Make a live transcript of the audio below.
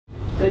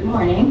Good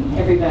morning,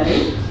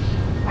 everybody.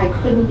 I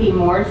couldn't be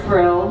more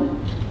thrilled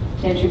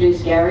to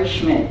introduce Gary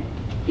Schmidt,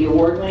 the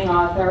award-winning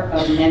author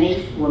of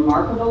many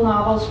remarkable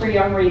novels for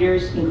young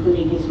readers,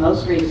 including his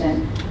most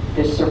recent,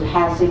 the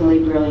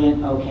surpassingly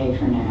brilliant OK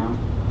for Now.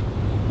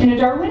 In a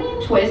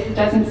Darwinian twist that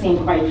doesn't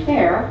seem quite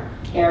fair,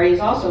 Gary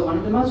is also one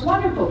of the most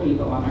wonderful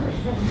people on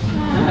earth.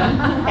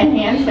 And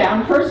hands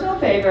down personal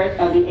favorite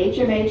of the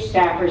HMH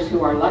staffers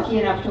who are lucky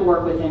enough to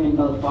work with him in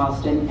both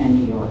Boston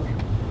and New York.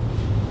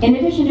 In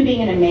addition to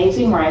being an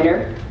amazing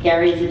writer,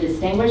 Gary is a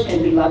distinguished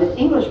and beloved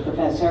English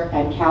professor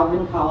at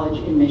Calvin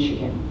College in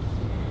Michigan.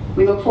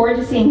 We look forward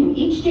to seeing him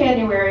each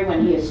January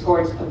when he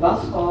escorts a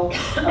bus full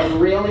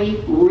of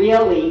really,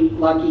 really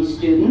lucky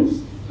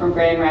students from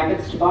Grand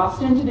Rapids to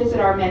Boston to visit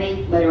our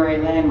many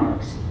literary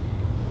landmarks.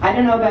 I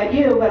don't know about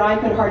you, but I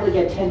could hardly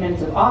get 10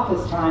 minutes of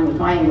office time with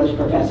my English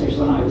professors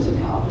when I was in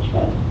college,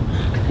 but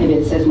maybe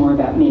it says more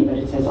about me, but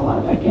it says a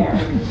lot about Gary.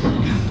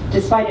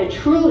 Despite a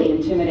truly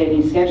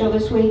intimidating schedule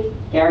this week,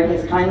 Gary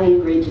has kindly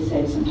agreed to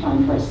save some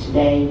time for us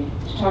today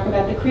to talk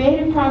about the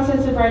creative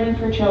process of writing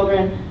for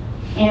children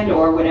and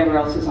or whatever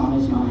else is on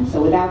his mind. So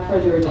without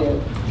further ado,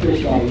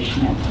 here's Gary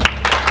Schmidt.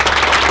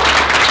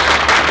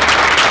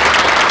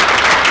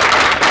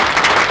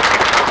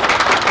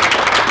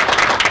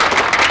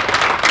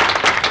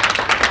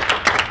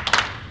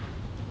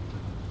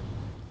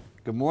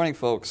 Good morning,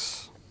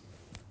 folks.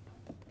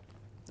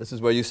 This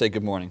is where you say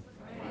good morning.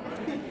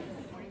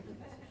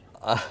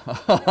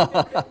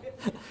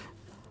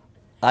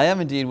 I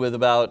am indeed with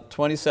about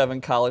 27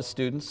 college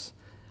students.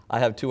 I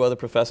have two other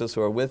professors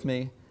who are with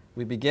me.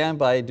 We began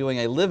by doing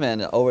a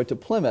live-in over to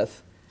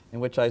Plymouth, in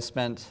which I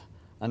spent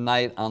a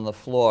night on the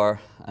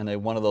floor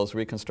in one of those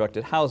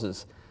reconstructed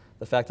houses.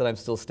 The fact that I'm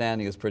still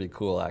standing is pretty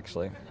cool,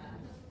 actually.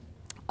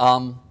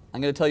 I'm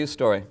going to tell you a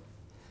story.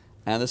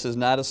 And this is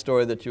not a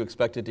story that you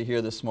expected to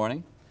hear this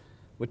morning,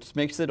 which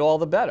makes it all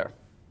the better.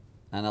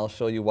 And I'll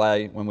show you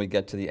why when we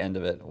get to the end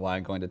of it, why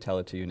I'm going to tell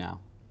it to you now.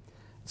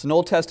 It's an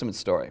Old Testament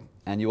story,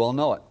 and you all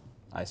know it,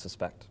 I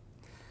suspect.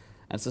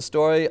 And it's the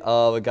story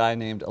of a guy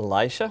named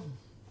Elisha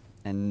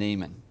and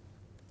Naaman.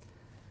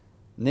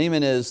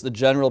 Naaman is the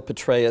general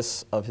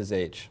Petraeus of his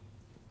age.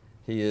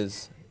 He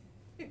is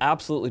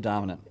absolutely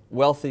dominant,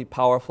 wealthy,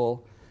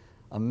 powerful,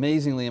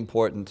 amazingly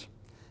important.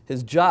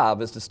 His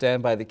job is to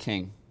stand by the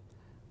king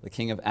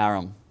of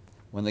Aram.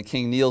 When the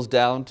king kneels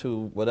down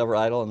to whatever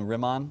idol in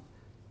Rimmon,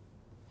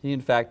 he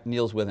in fact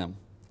kneels with him.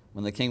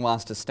 When the king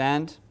wants to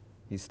stand,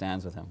 he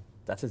stands with him.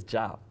 That's his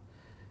job,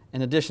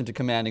 in addition to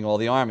commanding all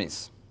the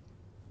armies.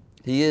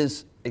 He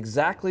is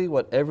exactly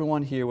what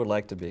everyone here would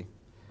like to be.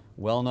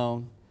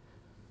 Well-known,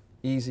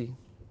 easy,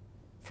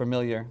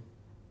 familiar,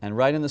 and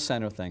right in the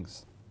center of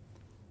things.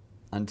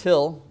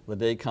 Until the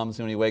day comes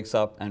when he wakes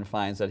up and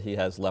finds that he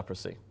has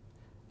leprosy,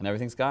 and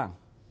everything's gone.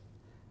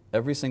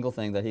 Every single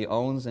thing that he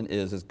owns and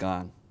is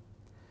gone.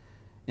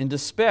 In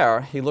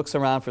despair, he looks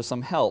around for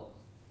some help.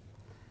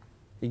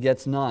 He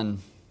gets none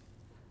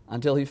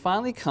until he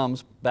finally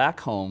comes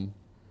back home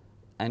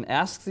and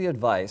asks the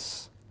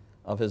advice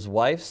of his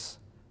wife's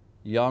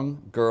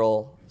young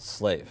girl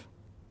slave.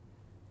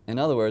 In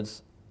other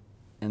words,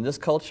 in this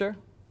culture,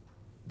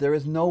 there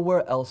is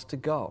nowhere else to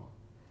go.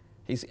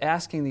 He's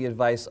asking the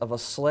advice of a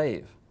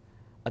slave,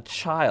 a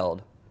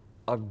child,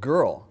 a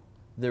girl.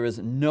 There is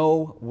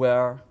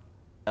nowhere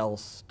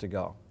else to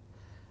go.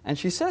 And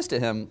she says to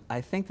him, I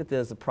think that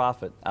there's a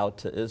prophet out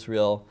to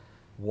Israel.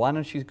 Why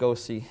don't you go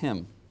see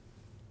him?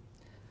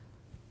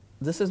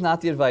 This is not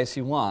the advice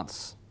he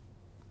wants,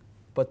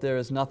 but there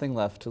is nothing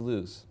left to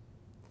lose.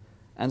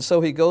 And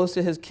so he goes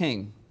to his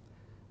king,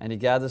 and he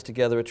gathers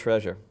together a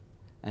treasure.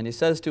 And he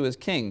says to his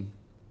king,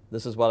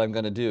 this is what I'm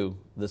going to do,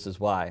 this is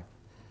why.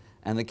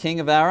 And the king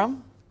of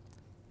Aram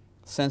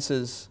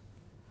senses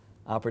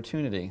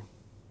opportunity.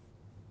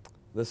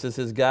 This is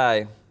his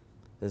guy,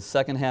 his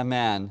second-hand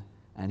man,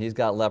 and he's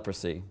got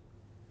leprosy.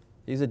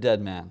 He's a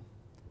dead man.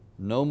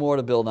 No more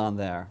to build on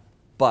there,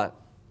 but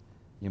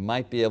you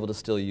might be able to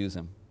still use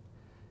him.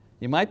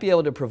 You might be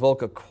able to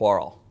provoke a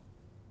quarrel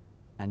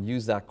and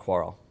use that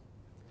quarrel.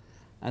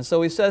 And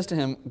so he says to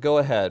him, go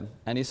ahead.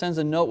 And he sends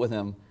a note with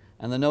him,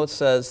 and the note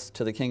says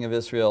to the king of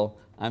Israel,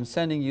 I'm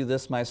sending you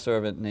this, my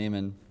servant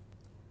Naaman,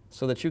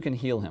 so that you can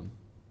heal him.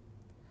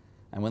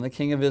 And when the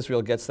king of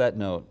Israel gets that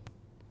note,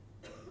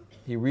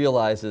 he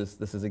realizes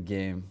this is a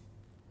game,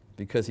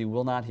 because he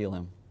will not heal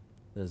him.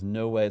 There's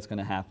no way it's going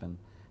to happen.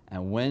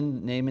 And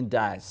when Naaman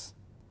dies,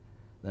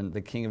 then the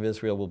king of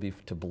Israel will be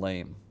to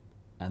blame,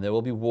 and there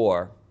will be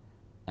war,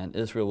 and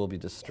Israel will be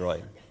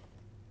destroyed.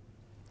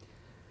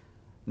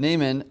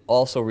 Naaman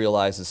also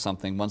realizes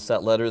something. Once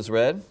that letter is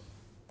read,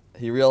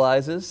 he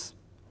realizes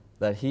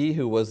that he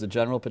who was the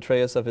general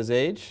Petraeus of his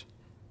age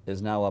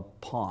is now a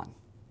pawn.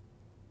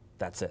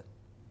 That's it.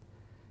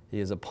 He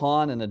is a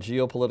pawn in a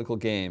geopolitical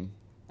game,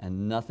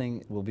 and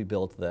nothing will be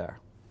built there.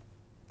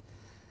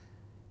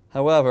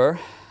 However,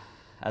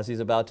 as he's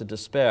about to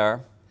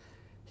despair,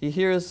 he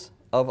hears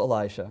of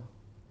Elisha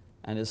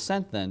and is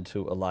sent then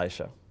to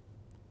Elisha.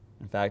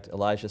 In fact,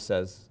 Elisha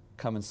says,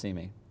 come and see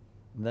me,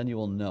 and then you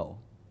will know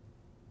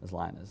his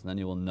line is. And then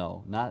you will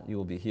know. Not you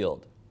will be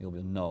healed. You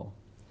will know.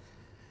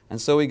 And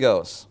so he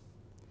goes.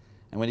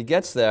 And when he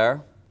gets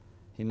there,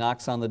 he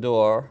knocks on the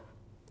door,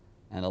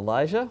 and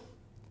Elijah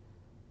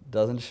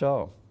doesn't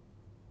show.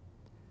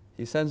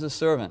 He sends a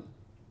servant,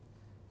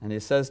 and he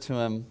says to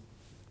him,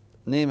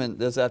 Naaman,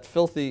 there's that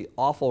filthy,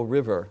 awful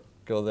river.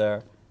 Go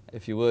there,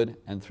 if you would,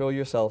 and throw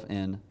yourself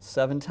in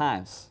 7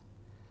 times.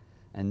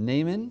 And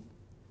Naaman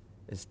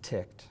is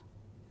ticked.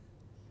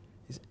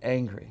 He's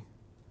angry.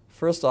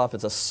 First off,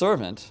 it's a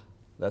servant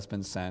that's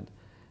been sent.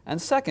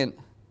 And second,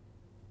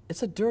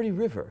 it's a dirty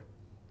river.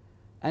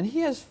 And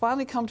he has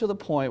finally come to the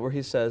point where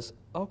he says,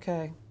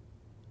 okay,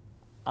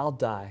 I'll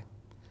die.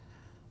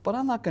 But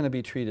I'm not going to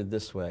be treated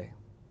this way.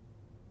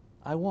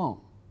 I won't.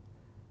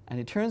 And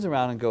he turns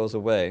around and goes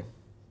away,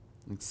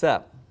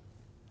 except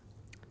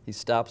he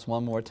stops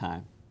one more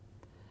time.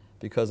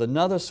 Because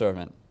another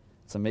servant,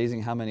 it's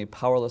amazing how many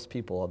powerless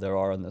people there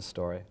are in this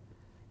story.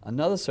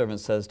 Another servant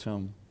says to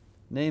him,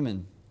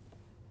 Naaman,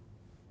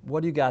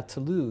 what do you got to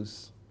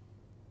lose?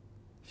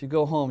 If you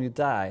go home, you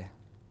die.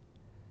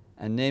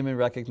 And Naaman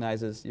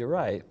recognizes, you're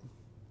right.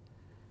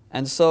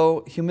 And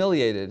so,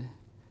 humiliated,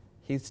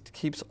 he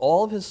keeps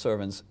all of his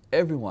servants,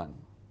 everyone,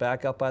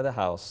 back up by the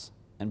house,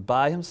 and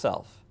by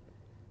himself,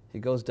 he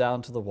goes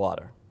down to the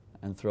water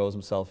and throws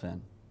himself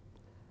in.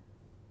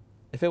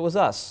 If it was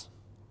us,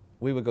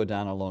 we would go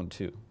down alone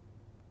too.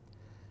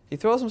 He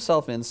throws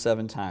himself in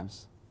 7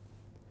 times.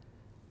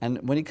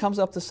 And when he comes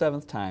up the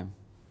 7th time,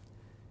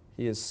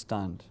 he is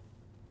stunned.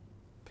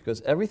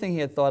 Because everything he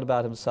had thought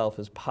about himself,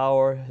 his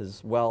power,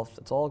 his wealth,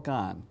 it's all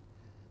gone.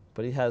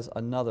 But he has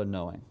another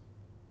knowing.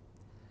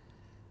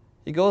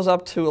 He goes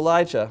up to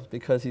Elijah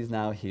because he's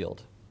now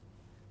healed.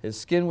 His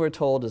skin, we're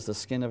told, is the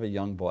skin of a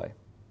young boy.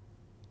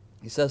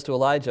 He says to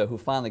Elijah, who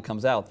finally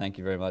comes out, thank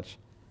you very much,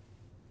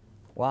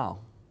 wow,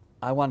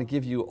 I want to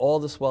give you all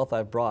this wealth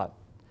I've brought.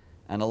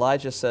 And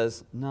Elijah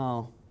says,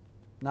 no,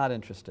 not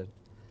interested.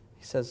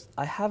 He says,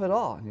 I have it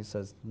all. And he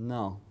says,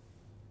 no,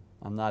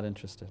 I'm not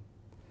interested.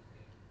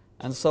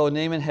 And so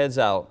Naaman heads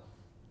out,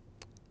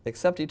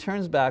 except he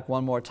turns back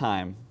one more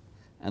time.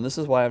 And this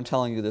is why I'm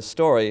telling you this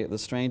story, the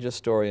strangest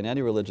story in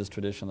any religious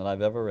tradition that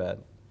I've ever read.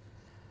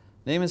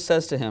 Naaman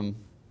says to him,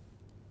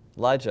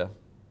 Elijah,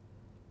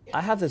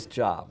 I have this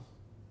job.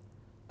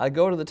 I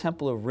go to the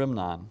temple of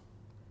Rimnon,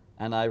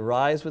 and I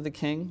rise with the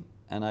king,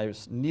 and I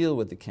kneel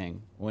with the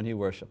king when he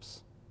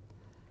worships.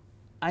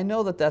 I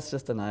know that that's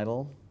just an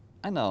idol.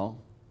 I know.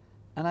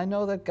 And I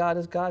know that God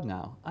is God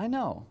now. I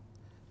know.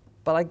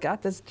 But I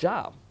got this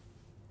job.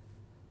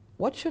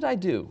 What should I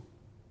do?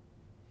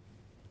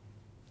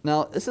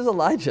 Now, this is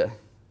Elijah.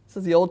 This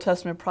is the Old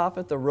Testament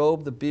prophet, the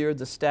robe, the beard,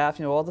 the staff,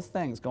 you know, all the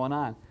things going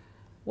on.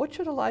 What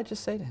should Elijah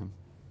say to him?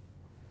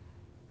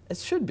 It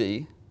should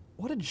be,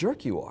 what a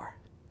jerk you are.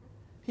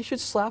 He should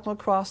slap him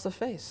across the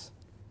face.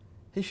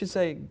 He should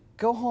say,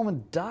 go home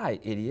and die,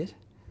 idiot.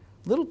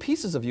 Little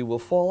pieces of you will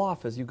fall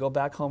off as you go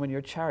back home in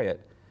your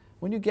chariot.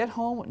 When you get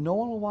home, no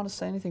one will want to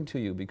say anything to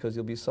you because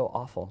you'll be so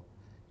awful.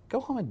 Go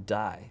home and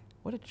die.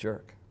 What a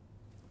jerk.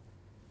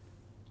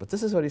 But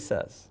this is what he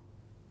says.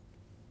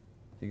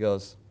 He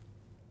goes,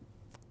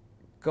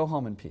 go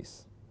home in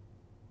peace.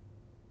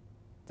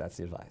 That's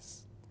the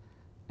advice.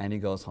 And he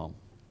goes home.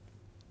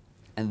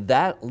 And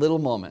that little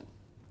moment,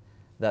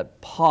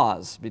 that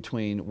pause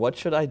between what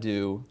should I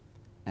do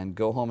and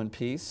go home in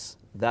peace,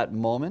 that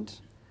moment,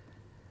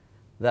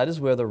 that is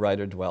where the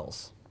writer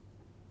dwells.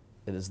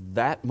 It is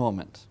that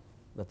moment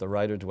that the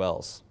writer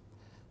dwells.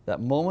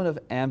 That moment of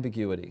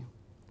ambiguity.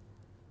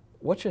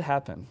 What should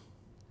happen?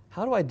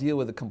 How do I deal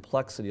with the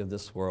complexity of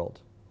this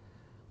world?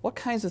 What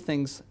kinds of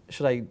things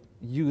should I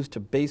use to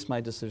base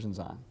my decisions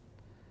on?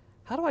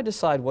 How do I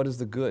decide what is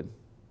the good?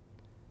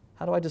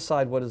 How do I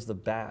decide what is the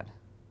bad?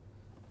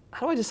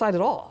 How do I decide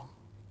at all?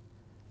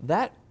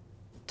 That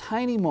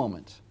tiny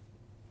moment,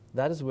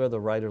 that is where the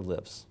writer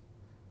lives.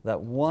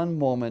 That one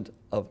moment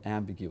of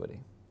ambiguity.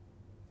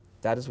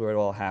 That is where it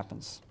all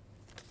happens.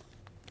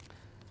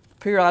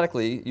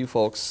 Periodically, you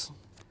folks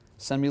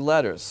send me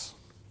letters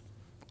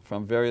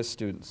from various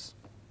students.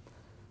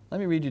 Let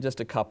me read you just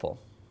a couple.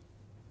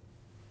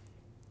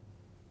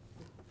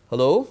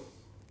 Hello,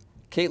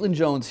 Caitlin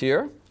Jones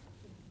here.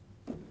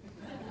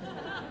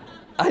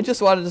 I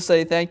just wanted to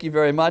say thank you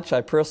very much.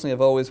 I personally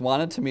have always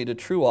wanted to meet a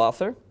true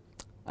author.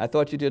 I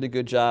thought you did a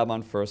good job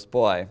on First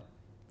Boy.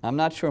 I'm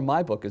not sure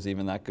my book is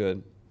even that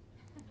good.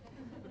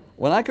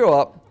 When I grow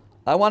up,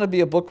 I want to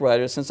be a book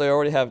writer since I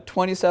already have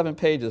 27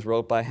 pages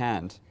wrote by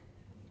hand.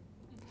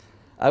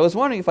 I was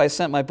wondering if I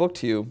sent my book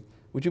to you,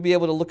 would you be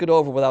able to look it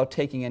over without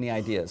taking any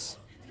ideas?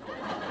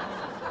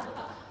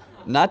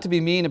 Not to be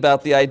mean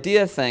about the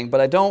idea thing,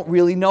 but I don't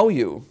really know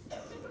you.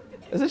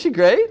 Isn't she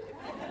great?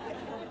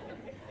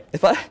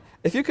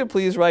 If you could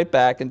please write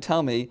back and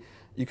tell me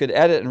you could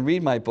edit and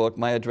read my book,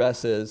 my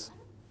address is,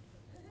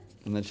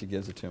 and then she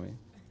gives it to me.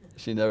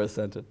 She never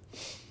sent it.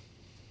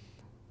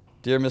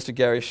 Dear Mr.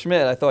 Gary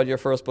Schmidt, I thought your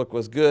first book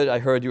was good. I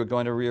heard you were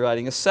going to be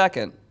rewriting a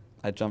second.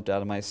 I jumped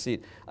out of my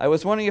seat. I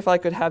was wondering if I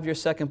could have your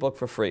second book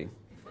for free.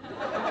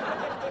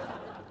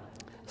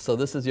 So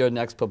this is your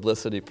next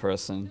publicity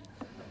person.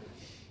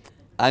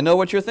 I know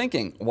what you're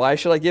thinking. Why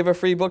should I give a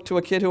free book to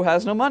a kid who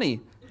has no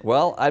money?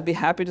 Well, I'd be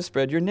happy to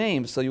spread your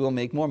name so you will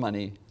make more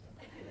money.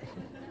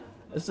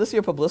 Is this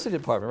your publicity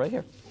department right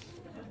here?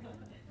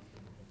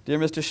 Dear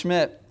Mr.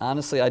 Schmidt,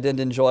 honestly, I didn't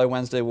enjoy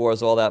Wednesday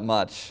Wars all that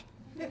much.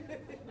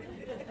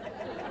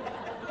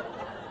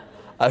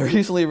 I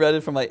recently read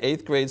it from my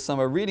 8th grade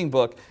summer reading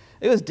book.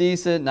 It was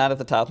decent, not at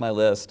the top of my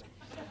list.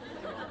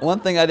 One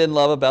thing I didn't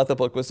love about the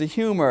book was the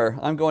humor.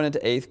 I'm going into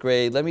 8th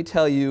grade. Let me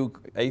tell you,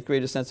 8th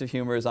graders' sense of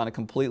humor is on a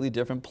completely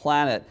different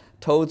planet.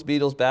 Toads,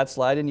 beetles, bats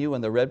slide in you,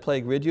 and the red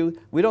plague rid you.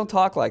 We don't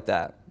talk like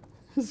that.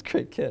 This is a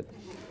great kid.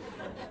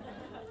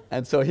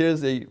 And so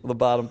here's the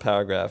bottom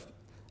paragraph.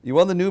 You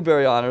won the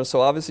Newbery Honors,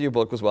 so obviously your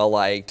book was well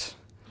liked.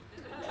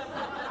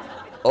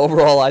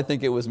 Overall, I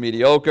think it was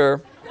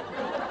mediocre.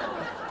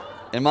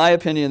 In my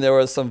opinion, there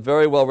were some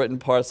very well-written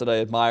parts that I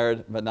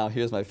admired, but now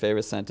here's my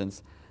favorite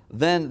sentence.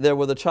 Then there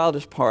were the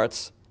childish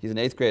parts, he's an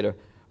 8th grader,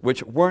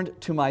 which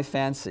weren't to my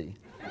fancy.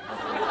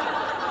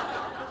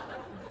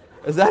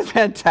 Is that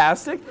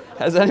fantastic?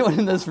 Has anyone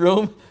in this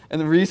room in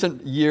the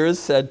recent years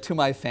said, to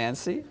my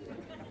fancy?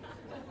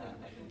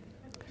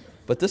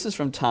 But this is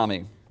from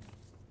Tommy.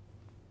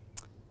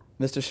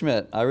 Mr.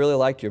 Schmidt, I really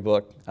liked your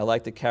book. I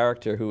liked the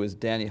character who was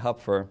Danny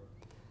Hupfer.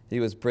 He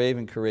was brave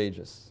and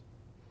courageous.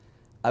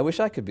 I wish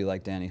I could be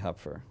like Danny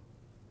Hupfer.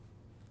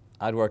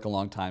 I'd work a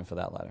long time for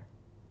that letter.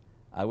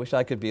 I wish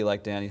I could be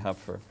like Danny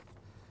Hupfer.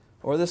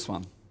 Or this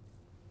one.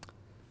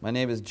 My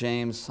name is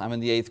James. I'm in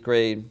the 8th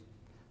grade.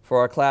 For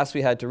our class,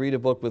 we had to read a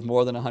book with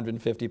more than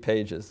 150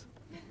 pages.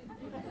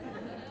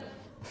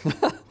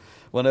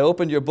 When I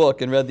opened your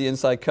book and read the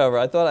inside cover,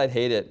 I thought I'd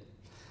hate it.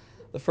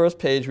 The first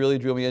page really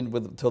drew me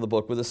into the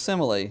book with a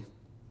simile. The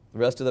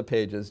rest of the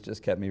pages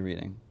just kept me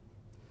reading.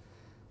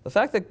 The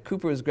fact that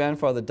Cooper's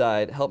grandfather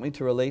died helped me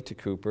to relate to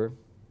Cooper.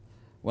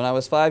 When I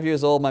was 5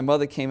 years old, my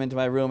mother came into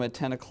my room at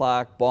 10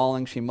 o'clock,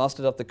 bawling. She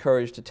mustered up the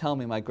courage to tell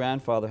me my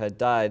grandfather had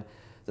died,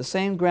 the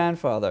same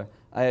grandfather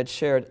I had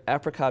shared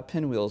apricot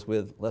pinwheels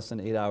with less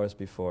than 8 hours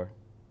before.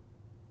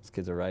 This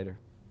kid's a writer.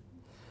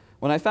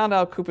 When I found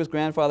out Cooper's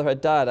grandfather had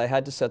died, I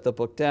had to set the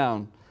book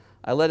down.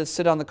 I let it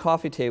sit on the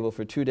coffee table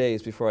for 2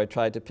 days before I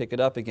tried to pick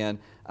it up again.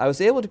 I was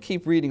able to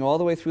keep reading all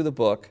the way through the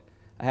book.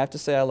 I have to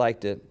say I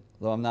liked it,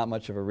 though I'm not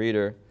much of a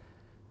reader.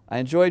 I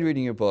enjoyed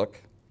reading your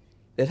book.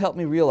 It helped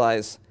me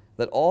realize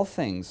that all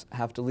things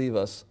have to leave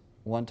us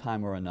one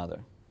time or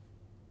another.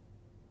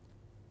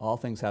 All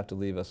things have to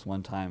leave us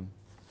one time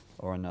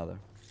or another.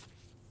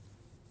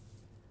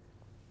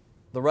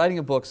 The writing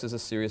of books is a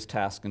serious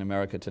task in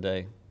America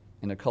today,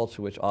 in a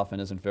culture which often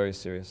isn't very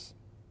serious.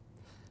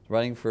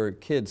 Writing for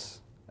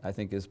kids, I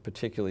think, is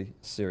particularly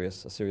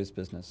serious, a serious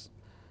business.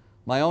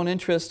 My own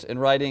interest in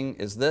writing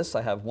is this.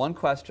 I have one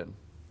question.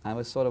 I'm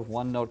a sort of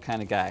one-note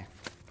kind of guy.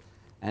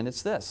 And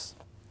it's this.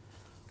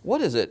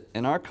 What is it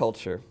in our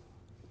culture,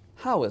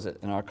 how is it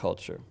in our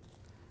culture,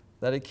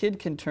 that a kid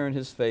can turn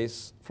his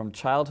face from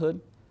childhood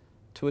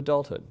to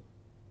adulthood?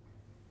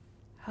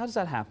 How does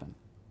that happen?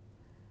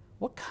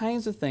 What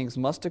kinds of things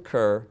must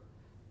occur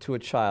to a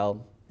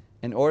child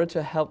in order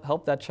to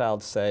help that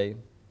child say,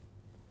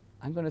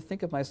 I'm going to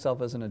think of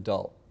myself as an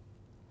adult,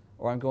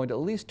 or I'm going to at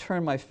least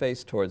turn my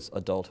face towards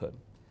adulthood?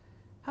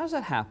 How does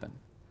that happen?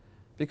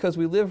 Because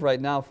we live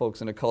right now,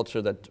 folks, in a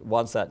culture that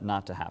wants that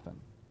not to happen.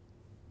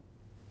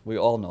 We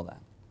all know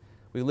that.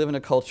 We live in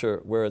a culture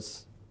where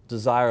it's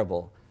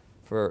desirable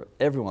for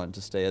everyone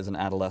to stay as an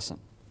adolescent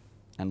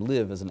and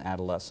live as an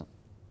adolescent.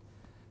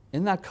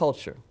 In that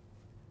culture,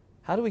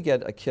 how do we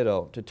get a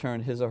kiddo to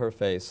turn his or her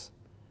face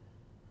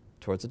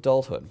towards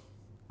adulthood?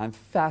 I'm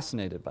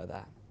fascinated by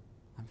that.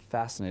 I'm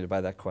fascinated by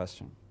that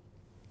question.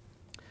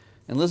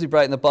 In Lizzie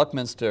Brighton, the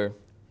Buckminster,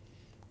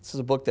 this is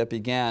a book that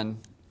began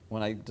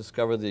when I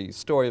discovered the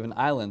story of an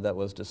island that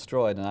was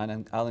destroyed,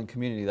 an island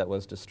community that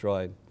was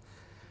destroyed.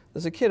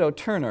 There's a kiddo,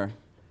 Turner,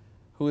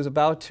 who is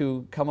about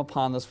to come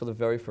upon this for the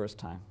very first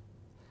time.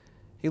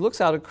 He looks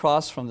out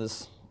across from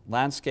this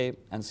landscape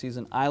and sees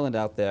an island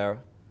out there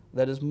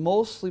that is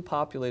mostly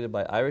populated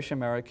by Irish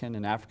American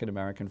and African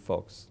American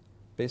folks,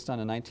 based on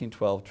a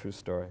 1912 true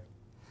story.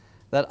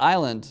 That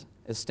island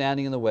is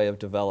standing in the way of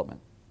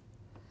development,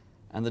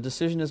 and the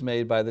decision is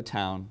made by the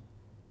town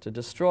to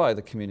destroy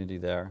the community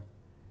there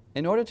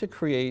in order to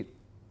create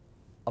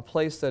a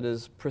place that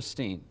is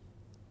pristine,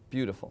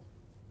 beautiful,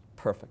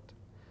 perfect,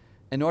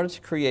 in order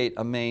to create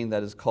a Maine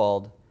that is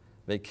called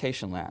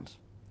vacation land.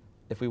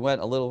 If we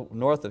went a little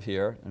north of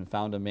here and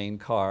found a Maine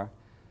car,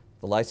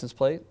 the license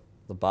plate,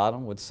 the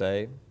bottom would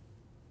say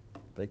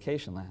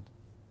vacation land.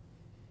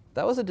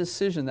 That was a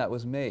decision that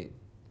was made.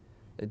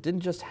 It didn't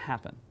just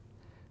happen.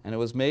 And it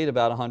was made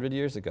about 100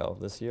 years ago,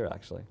 this year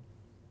actually.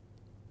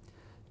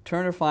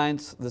 Turner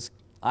finds this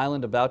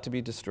island about to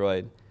be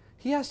destroyed.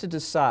 He has to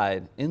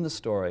decide in the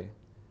story,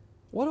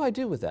 what do I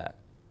do with that?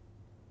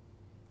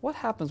 What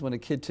happens when a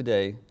kid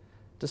today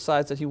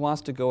decides that he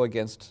wants to go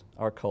against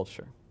our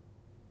culture?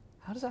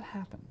 How does that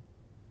happen?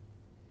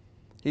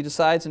 He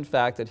decides, in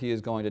fact, that he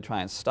is going to try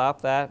and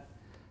stop that.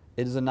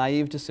 It is a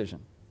naive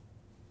decision.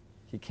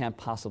 He can't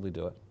possibly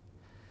do it.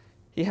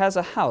 He has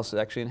a house,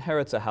 actually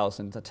inherits a house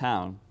in the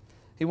town.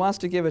 He wants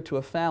to give it to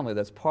a family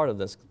that's part of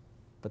this,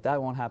 but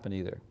that won't happen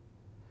either.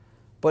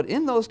 But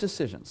in those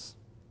decisions,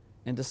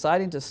 in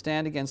deciding to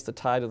stand against the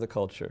tide of the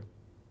culture,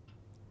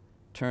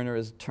 Turner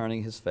is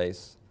turning his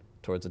face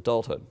towards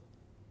adulthood,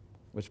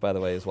 which, by the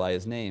way, is why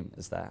his name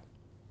is that.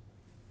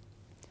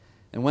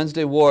 In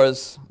Wednesday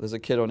Wars, there's a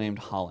kiddo named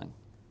Holland.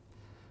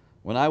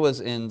 When I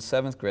was in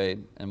 7th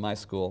grade in my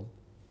school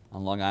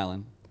on Long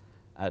Island,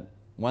 at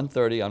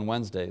 1:30 on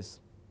Wednesdays,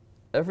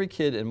 every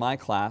kid in my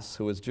class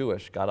who was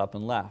Jewish got up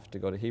and left to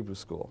go to Hebrew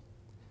school.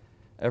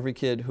 Every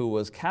kid who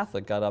was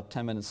Catholic got up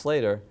 10 minutes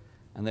later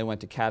and they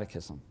went to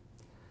catechism.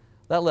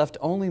 That left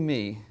only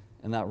me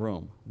in that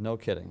room, no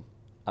kidding.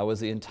 I was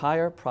the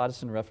entire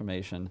Protestant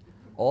Reformation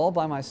all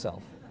by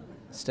myself,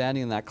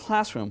 standing in that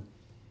classroom,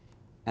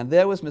 and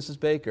there was Mrs.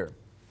 Baker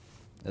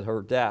at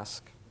her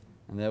desk,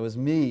 and there was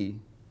me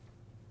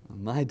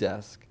on my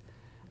desk.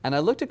 And I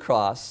looked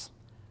across,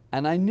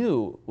 and I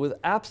knew with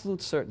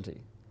absolute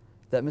certainty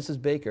that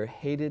Mrs. Baker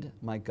hated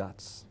my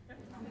guts,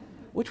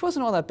 which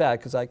wasn't all that bad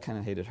because I kind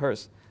of hated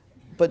hers.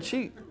 But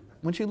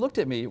when she looked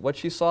at me, what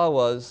she saw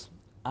was,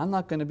 I'm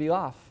not going to be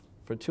off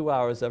for 2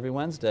 hours every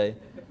Wednesday.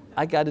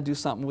 I got to do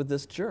something with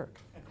this jerk.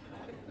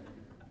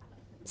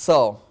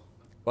 So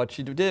what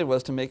she did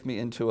was to make me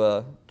into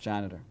a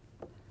janitor.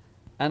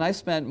 And I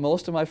spent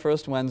most of my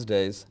first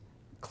Wednesdays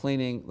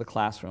cleaning the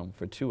classroom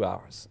for 2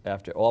 hours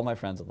after all my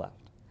friends had left.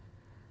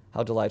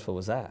 How delightful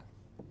was that?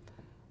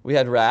 We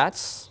had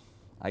rats.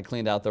 I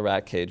cleaned out the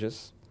rat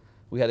cages.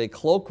 We had a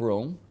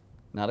cloakroom,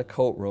 not a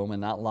coat room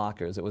and not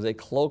lockers. It was a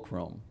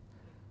cloakroom.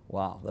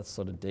 Wow, that's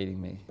sort of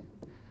dating me.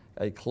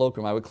 A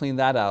cloakroom. I would clean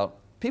that out.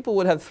 People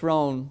would have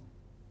thrown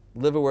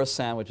liverwurst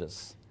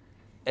sandwiches,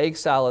 egg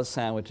salad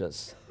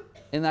sandwiches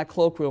in that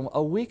cloakroom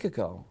a week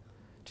ago.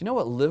 Do you know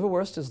what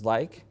liverwurst is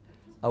like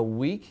a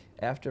week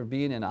after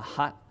being in a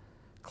hot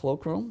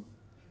cloakroom?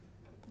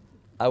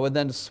 I would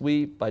then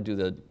sweep. I'd do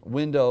the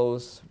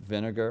windows,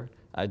 vinegar.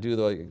 I'd do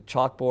the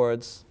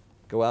chalkboards,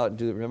 go out and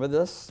do, remember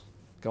this?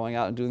 Going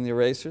out and doing the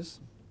erasers?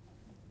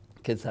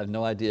 Kids have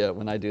no idea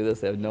when I do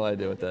this. They have no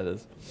idea what that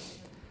is.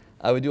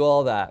 I would do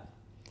all that.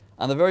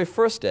 On the very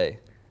first day,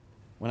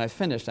 when I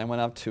finished, I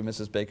went up to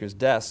Mrs. Baker's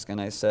desk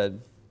and I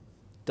said,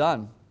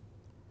 done.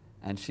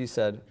 And she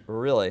said,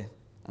 really?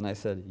 And I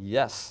said,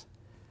 yes.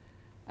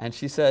 And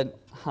she said,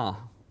 huh.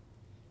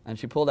 And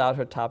she pulled out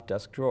her top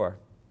desk drawer.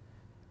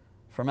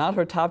 From out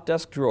her top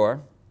desk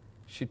drawer,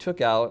 she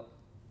took out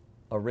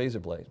a razor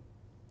blade.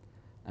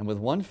 And with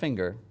one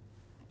finger,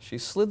 she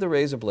slid the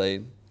razor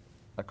blade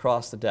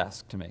across the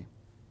desk to me.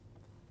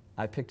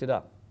 I picked it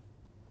up.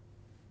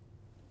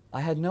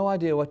 I had no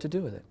idea what to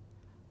do with it.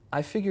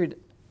 I figured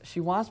she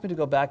wants me to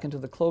go back into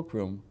the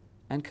cloakroom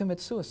and commit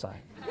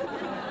suicide.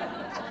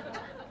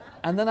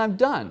 And then I'm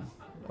done,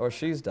 or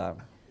she's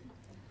done.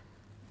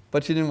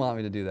 But she didn't want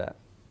me to do that.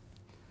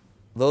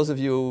 Those of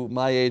you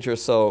my age or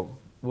so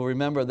will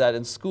remember that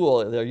in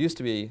school there used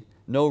to be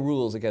no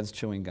rules against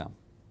chewing gum.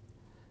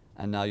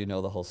 And now you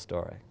know the whole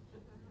story.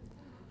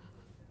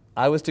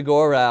 I was to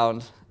go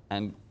around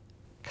and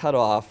cut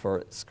off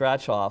or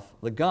scratch off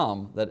the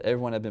gum that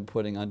everyone had been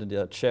putting under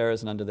their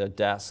chairs and under their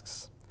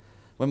desks.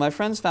 When my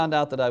friends found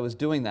out that I was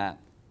doing that,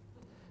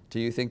 do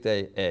you think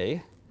they,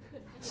 A,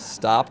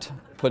 stopped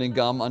putting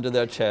gum under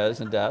their chairs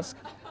and desks,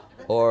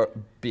 or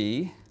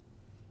B,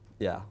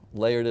 yeah,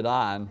 layered it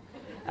on?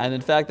 And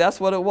in fact,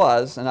 that's what it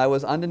was. And I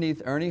was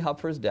underneath Ernie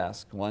Hupfer's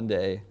desk one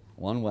day,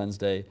 one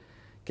Wednesday,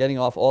 getting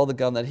off all the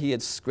gum that he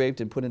had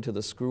scraped and put into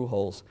the screw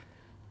holes.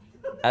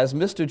 As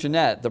Mr.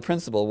 Jeanette, the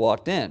principal,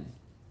 walked in,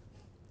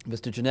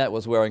 Mr. Jeanette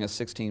was wearing a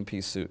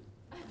 16-piece suit.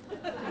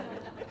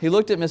 He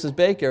looked at Mrs.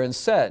 Baker and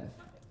said,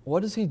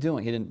 what is he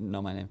doing? He didn't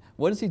know my name.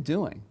 What is he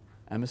doing?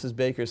 And Mrs.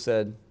 Baker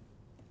said,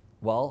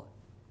 well,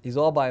 he's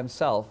all by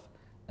himself.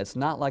 It's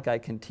not like I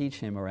can teach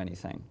him or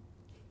anything.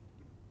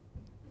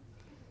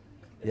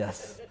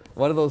 Yes,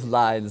 one of those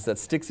lines that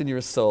sticks in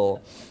your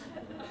soul,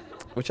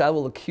 which I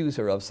will accuse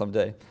her of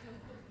someday.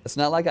 It's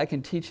not like I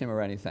can teach him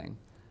or anything.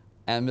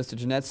 And Mr.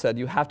 Jeanette said,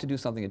 you have to do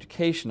something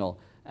educational.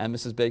 And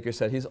Mrs. Baker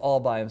said, he's all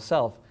by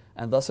himself.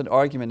 And thus an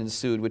argument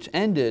ensued, which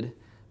ended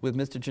with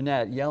Mr.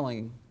 Jeanette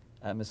yelling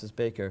at Mrs.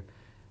 Baker.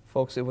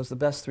 Folks, it was the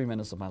best 3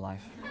 minutes of my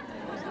life.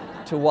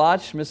 To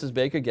watch Mrs.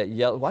 Baker get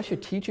yelled, watch your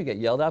teacher get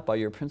yelled at by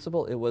your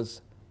principal, it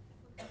was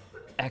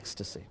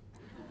ecstasy.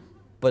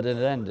 But it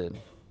ended.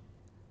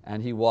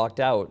 And he walked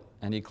out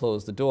and he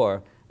closed the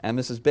door. And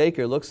Mrs.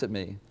 Baker looks at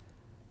me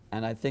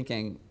and I'm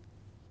thinking,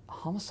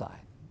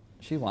 homicide.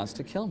 She wants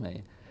to kill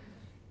me.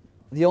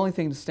 The only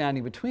thing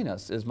standing between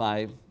us is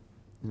my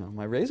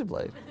razor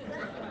blade.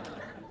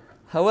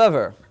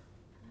 However,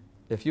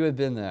 if you had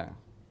been there,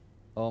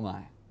 oh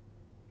my,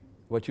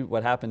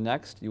 what happened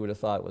next, you would have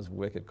thought it was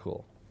wicked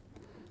cool.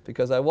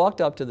 Because I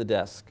walked up to the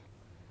desk,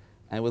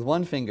 and with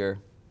one finger,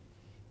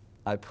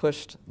 I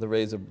pushed the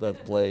razor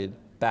blade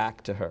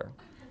back to her.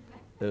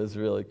 It was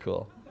really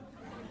cool.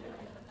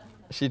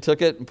 She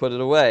took it and put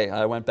it away.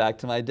 I went back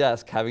to my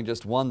desk, having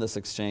just won this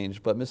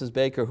exchange. But Mrs.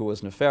 Baker, who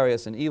was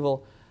nefarious and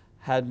evil,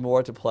 had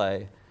more to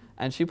play.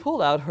 And she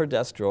pulled out her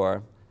desk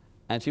drawer,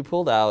 and she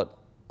pulled out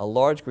a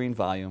large green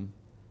volume,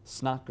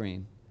 snot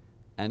green,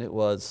 and it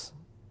was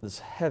this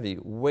heavy,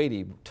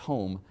 weighty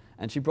tome,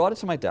 and she brought it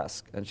to my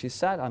desk, and she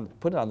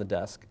put it on the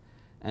desk,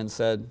 and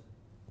said,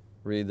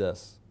 "Read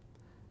this."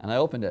 And I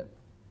opened it,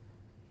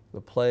 the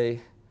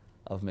play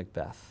of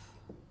Macbeth.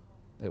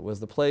 It was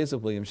the plays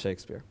of William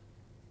Shakespeare.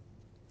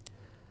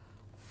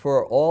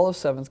 For all of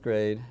 7th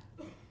grade,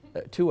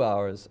 2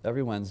 hours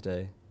every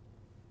Wednesday,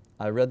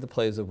 I read the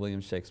plays of William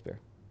Shakespeare.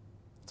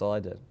 That's all I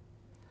did.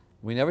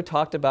 We never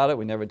talked about it,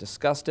 we never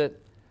discussed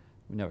it,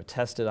 we never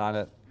tested on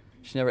it.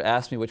 She never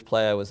asked me which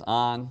play I was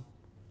on.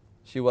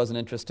 She wasn't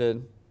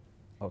interested.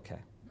 Okay.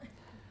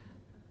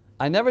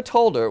 I never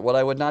told her what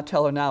I would not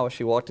tell her now if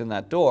she walked in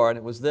that door, and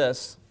it was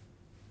this,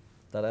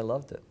 that I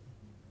loved it.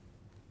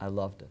 I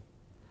loved it.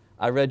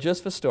 I read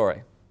just for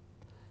story.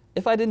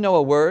 If I didn't know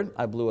a word,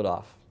 I blew it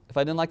off. If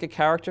I didn't like a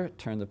character,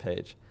 turned the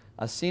page.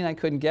 A scene I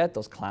couldn't get,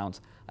 those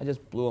clowns, I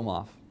just blew them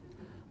off.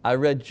 I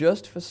read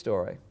just for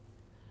story.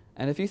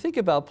 And if you think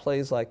about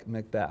plays like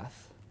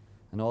Macbeth,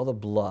 and all the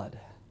blood,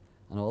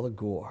 and all the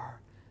gore,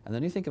 and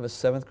then you think of a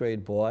 7th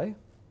grade boy,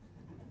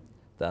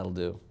 that'll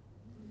do.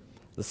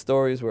 The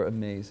stories were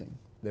amazing.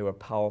 They were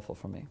powerful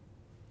for me.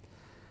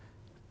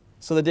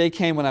 So the day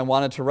came when I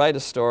wanted to write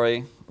a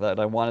story that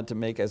I wanted to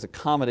make as a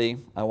comedy.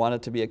 I wanted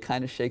it to be a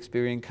kind of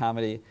Shakespearean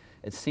comedy.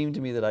 It seemed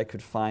to me that I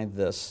could find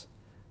this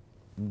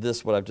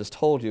what I've just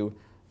told you,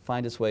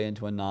 find its way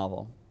into a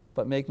novel,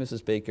 but make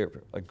Mrs.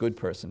 Baker a good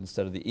person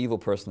instead of the evil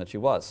person that she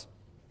was.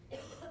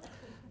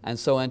 And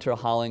so enter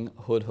Howling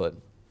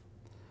Hood,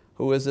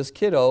 who is this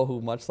kiddo who,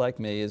 much like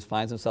me,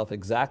 finds himself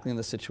exactly in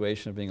the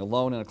situation of being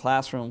alone in a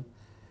classroom,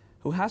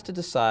 who has to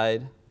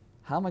decide,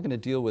 how am I going to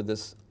deal with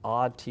this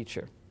odd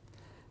teacher?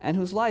 And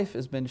whose life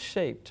has been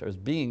shaped, or is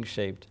being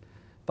shaped,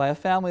 by a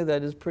family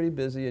that is pretty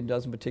busy and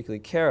doesn't particularly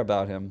care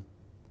about him,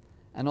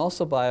 and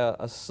also by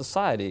a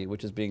society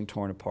which is being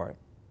torn apart.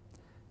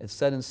 It's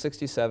set in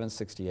 67,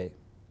 68.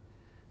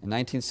 In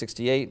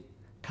 1968,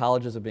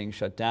 colleges are being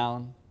shut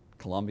down.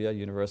 Columbia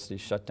University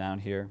shut down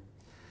here.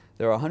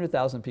 There are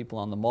 100,000 people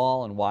on the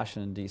Mall in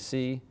Washington,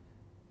 D.C.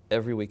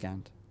 every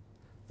weekend.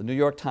 The New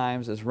York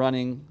Times is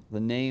running the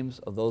names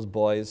of those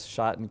boys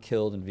shot and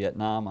killed in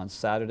Vietnam on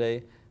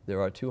Saturday. There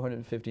are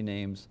 250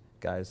 names,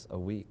 guys, a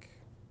week,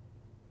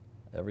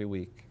 every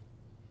week.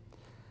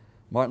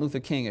 Martin Luther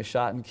King is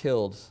shot and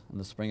killed in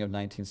the spring of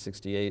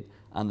 1968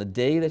 on the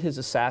day that his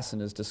assassin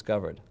is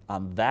discovered.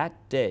 On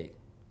that day,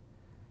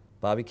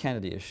 Bobby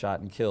Kennedy is shot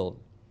and killed,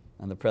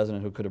 and the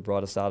president who could have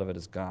brought us out of it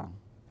is gone.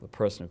 The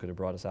person who could have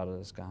brought us out of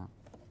it is gone.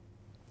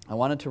 I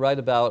wanted to write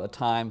about a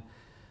time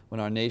when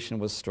our nation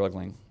was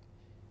struggling,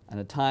 and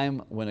a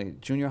time when a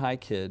junior high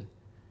kid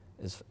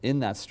is in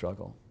that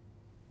struggle,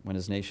 when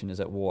his nation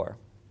is at war,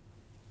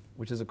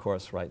 which is, of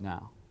course, right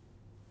now.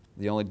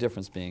 The only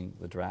difference being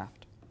the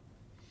draft.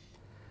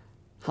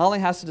 Holly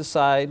has to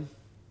decide,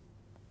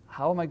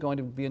 how am I going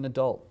to be an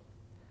adult?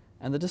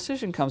 And the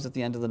decision comes at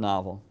the end of the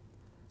novel,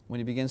 when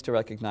he begins to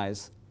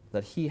recognize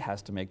that he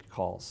has to make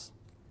calls.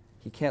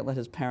 He can't let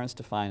his parents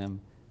define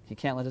him. He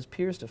can't let his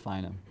peers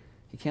define him.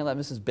 He can't let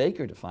Mrs.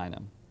 Baker define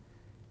him.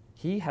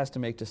 He has to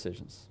make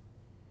decisions.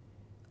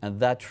 And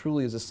that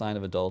truly is a sign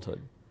of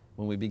adulthood,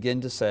 when we begin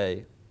to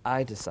say,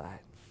 I decide,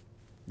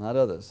 not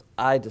others.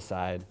 I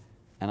decide,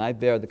 and I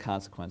bear the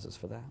consequences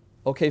for that.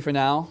 Okay, for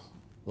now,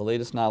 the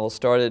latest novel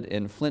started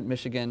in Flint,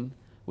 Michigan,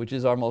 which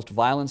is our most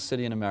violent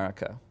city in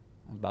America,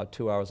 about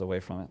 2 hours away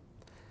from it.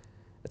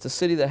 It's a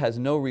city that has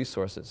no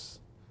resources,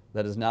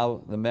 that is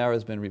now, the mayor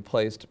has been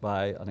replaced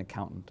by an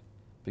accountant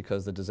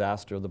because the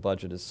disaster of the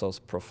budget is so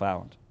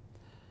profound.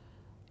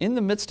 In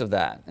the midst of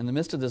that, in the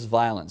midst of this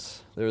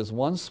violence, there is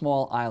one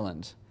small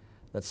island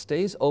that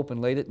stays open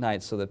late at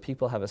night so that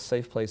people have a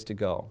safe place to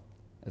go.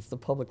 It's the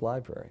public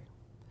library.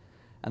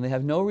 And they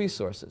have no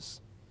resources,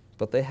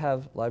 but they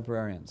have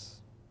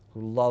librarians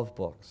who love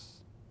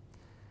books,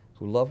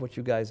 who love what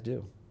you guys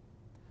do,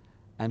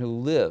 and who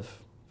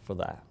live for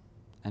that,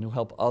 and who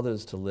help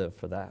others to live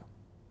for that.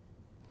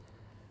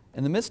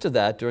 In the midst of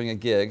that, during a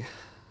gig,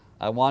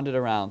 I wandered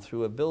around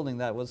through a building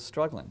that was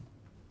struggling,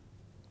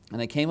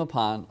 and I came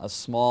upon a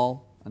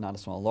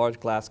large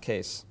glass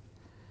case.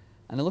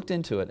 And I looked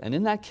into it, and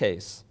in that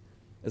case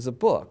is a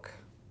book,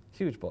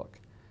 huge book,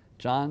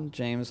 John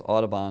James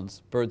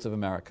Audubon's Birds of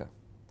America.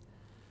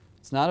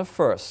 It's not a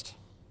first,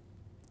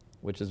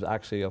 which is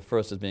actually a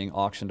first is being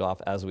auctioned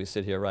off as we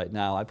sit here right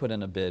now. I put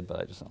in a bid,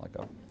 but I just don't let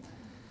go.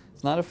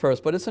 It's not a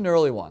first, but it's an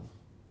early one.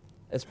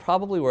 It's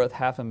probably worth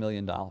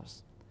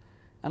 $500,000.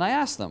 And I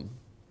asked them,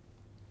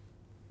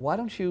 why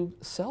don't you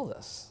sell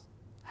this?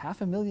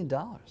 $500,000.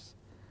 I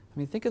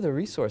mean, think of the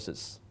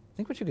resources.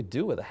 Think what you could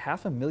do with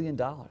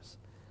 $500,000.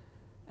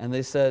 And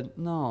they said,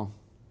 no,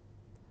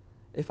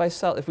 if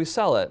we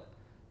sell it,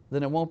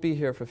 then it won't be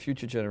here for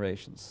future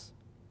generations.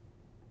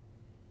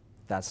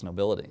 That's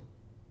nobility.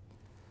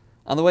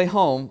 On the way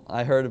home,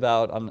 on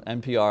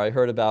NPR, I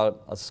heard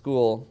about a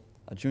school,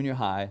 a junior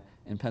high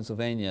in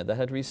Pennsylvania, that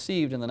had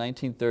received in the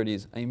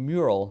 1930s a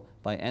mural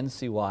by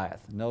N.C.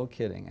 Wyeth. No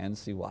kidding,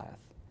 N.C. Wyeth.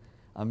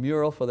 a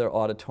mural for their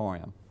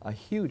auditorium, a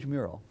huge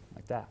mural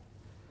like that.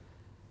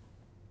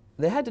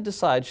 They had to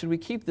decide, should we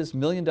keep this $1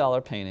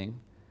 million painting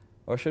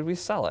or should we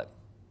sell it?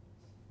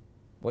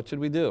 What should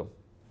we do?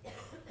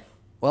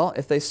 Well,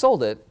 if they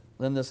sold it,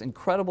 then this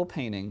incredible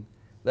painting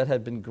that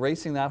had been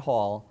gracing that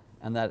hall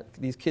and that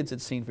these kids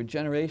had seen for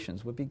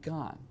generations would be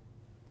gone.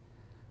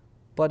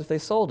 But if they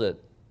sold it,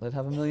 they'd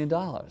have $1 million,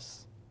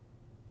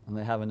 and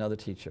they have another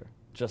teacher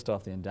just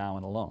off the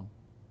endowment alone.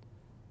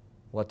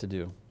 What to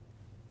do?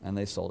 And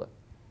they sold it.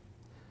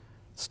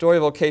 The story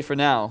of OK for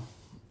Now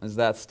is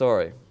that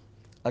story.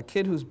 A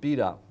kid who's beat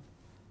up,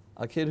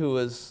 a kid who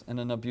is in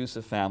an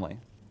abusive family,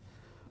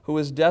 who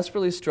is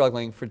desperately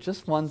struggling for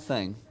just one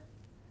thing.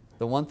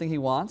 The one thing he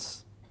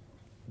wants,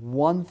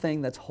 one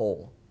thing that's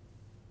whole,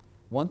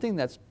 one thing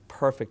that's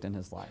perfect in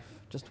his life,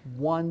 just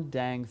one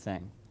dang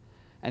thing.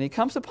 And he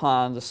comes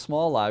upon the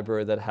small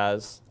library that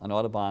has an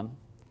Audubon,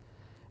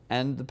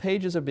 and the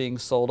pages are being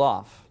sold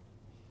off,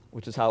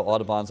 which is how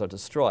Audubons are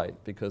destroyed,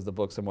 because the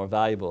books are more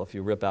valuable if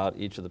you rip out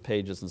each of the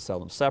pages and sell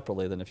them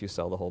separately than if you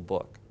sell the whole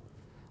book,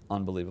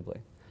 unbelievably.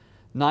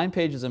 9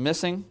 pages are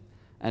missing,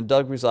 and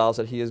Doug resolves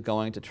that he is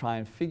going to try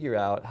and figure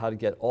out how to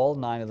get all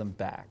 9 of them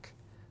back,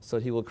 so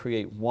that he will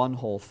create one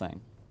whole thing.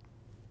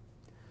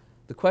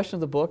 The question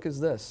of the book is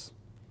this: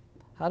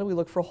 how do we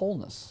look for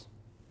wholeness?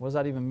 What does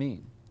that even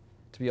mean?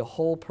 To be a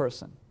whole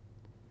person.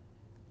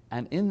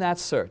 And in that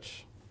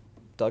search,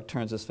 Doug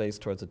turns his face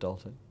towards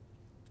adulthood.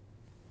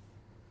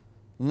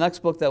 The next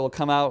book that will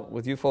come out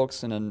with you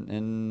folks in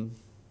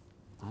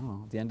I don't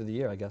know, the end of the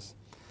year, I guess,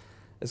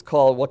 is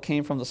called What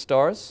Came from the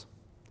Stars.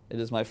 It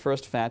is my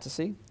first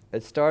fantasy.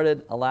 It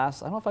started,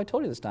 alas, I don't know if I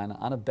told you this, Dinah,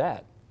 on a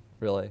bet,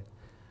 really.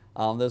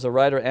 There's a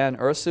writer, Anne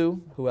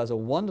Ursu, who has a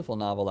wonderful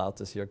novel out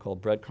this year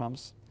called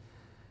Breadcrumbs.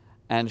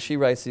 And she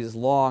writes these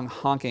long,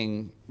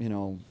 honking,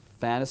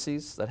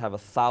 fantasies that have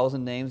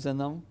 1,000 names in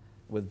them,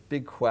 with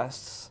big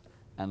quests,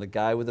 and the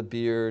guy with a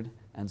beard,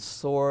 and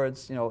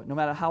swords. No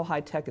matter how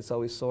high-tech, it's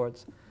always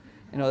swords.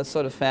 This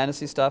sort of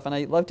fantasy stuff. And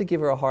I love to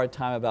give her a hard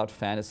time about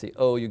fantasy.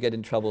 Oh, you get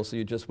in trouble, so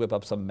you just whip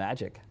up some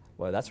magic.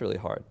 Boy, that's really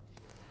hard.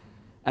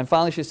 And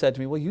finally she said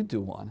to me, well, you do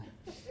one.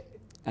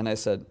 And I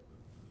said,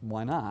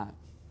 why not?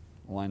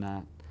 Why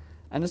not?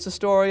 And it's a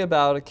story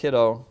about a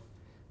kiddo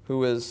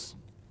who is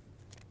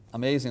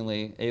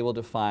amazingly able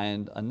to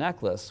find a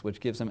necklace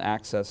which gives him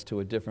access to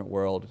a different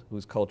world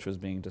whose culture is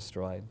being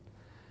destroyed.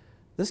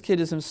 This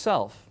kid is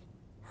himself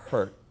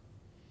hurt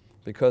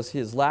because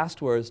his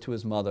last words to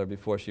his mother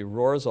before she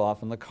roars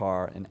off in the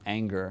car in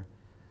anger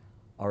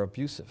are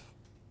abusive.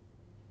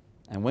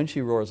 And when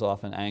she roars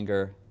off in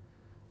anger,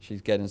 she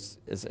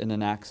is in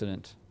an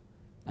accident,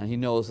 and he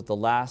knows that the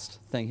last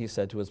thing he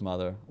said to his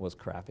mother was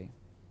crappy.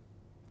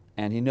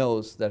 And he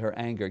knows that her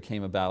anger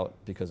came about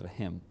because of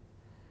him.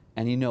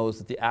 And he knows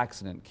that the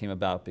accident came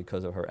about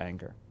because of her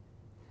anger.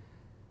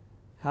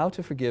 How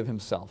to forgive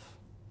himself?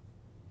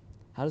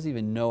 How does he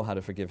even know how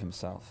to forgive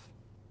himself?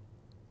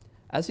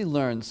 As he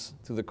learns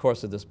through the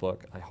course of this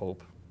book, I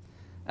hope,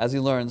 as he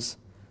learns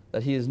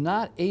that he is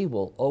not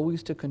able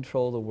always to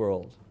control the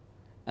world,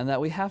 and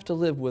that we have to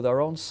live with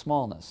our own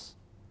smallness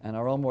and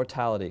our own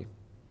mortality,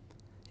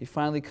 he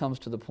finally comes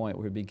to the point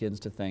where he begins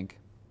to think,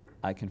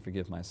 I can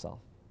forgive myself,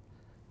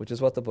 which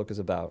is what the book is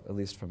about, at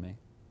least for me.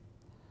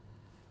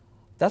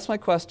 That's my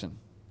question.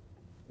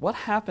 What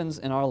happens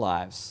in our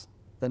lives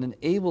that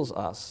enables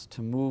us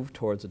to move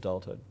towards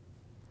adulthood?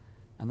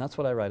 And that's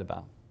what I write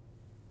about.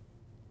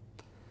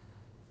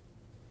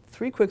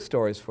 3 quick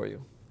stories for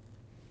you.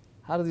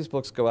 How do these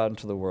books go out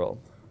into the world?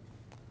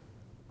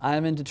 I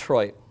am in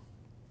Detroit.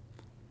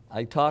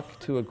 I talk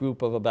to a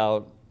group of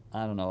about,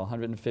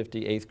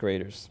 150 8th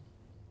graders.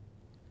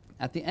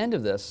 At the end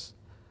of this,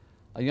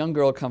 a young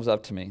girl comes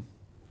up to me,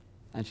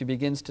 and she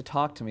begins to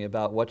talk to me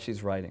about what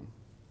she's writing.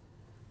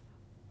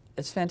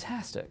 It's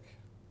fantastic.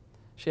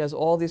 She has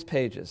all these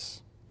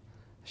pages.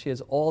 She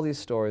has all these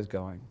stories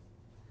going.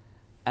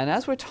 And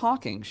as we're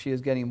talking, she is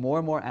getting more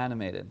and more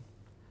animated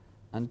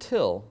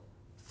until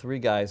 3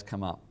 guys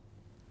come up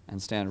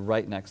and stand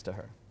right next to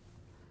her.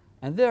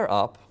 And they're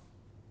up.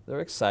 They're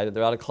excited.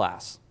 They're out of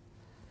class.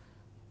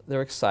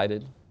 They're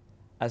excited.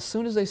 As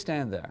soon as they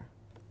stand there,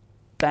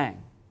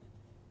 bang,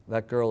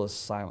 that girl is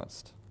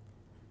silenced.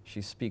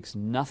 She speaks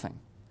nothing.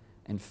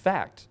 In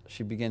fact,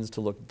 she begins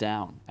to look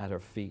down at her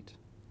feet,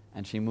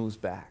 and she moves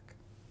back.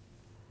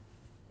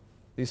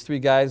 These 3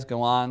 guys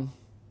go on,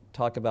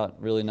 talk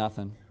about really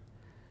nothing.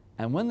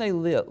 And when they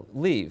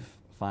leave,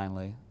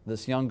 finally,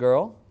 this young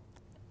girl,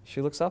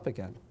 she looks up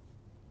again.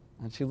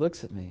 And she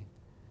looks at me,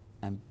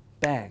 and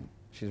bang,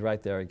 she's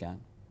right there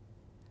again.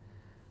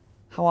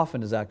 How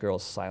often is that girl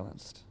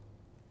silenced?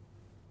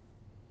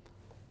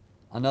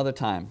 Another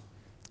time,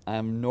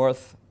 I'm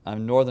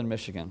northern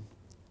Michigan,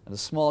 at a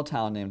small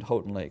town named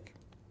Houghton Lake.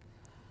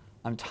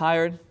 I'm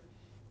tired.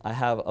 I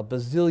have a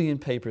bazillion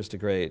papers to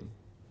grade,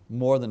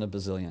 more than a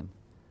bazillion,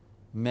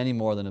 many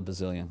more than a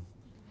bazillion.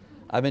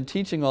 I've been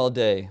teaching all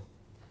day.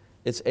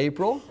 It's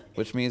April,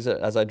 which means that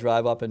as I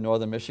drive up in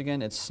northern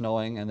Michigan, it's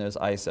snowing and there's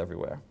ice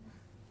everywhere.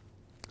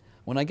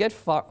 When I get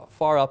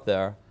far up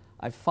there,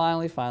 I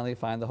finally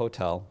find the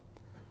hotel.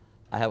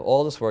 I have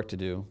all this work to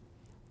do,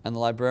 and the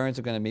librarians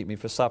are going to meet me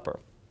for supper.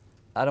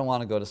 I don't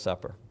want to go to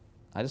supper.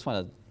 I just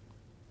want to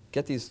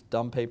get these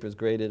dumb papers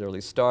graded or at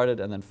least started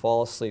and then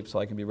fall asleep so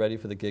I can be ready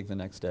for the gig the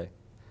next day.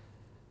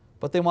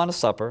 But they want a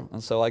supper,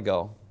 and so I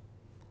go.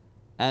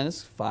 And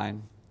it's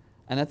fine.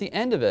 And at the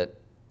end of it,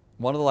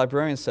 one of the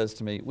librarians says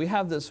to me, "We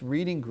have this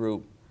reading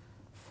group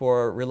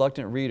for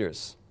reluctant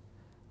readers.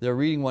 They're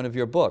reading one of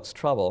your books,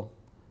 Trouble.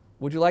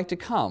 Would you like to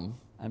come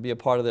and be a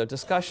part of their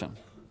discussion?"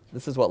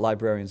 This is what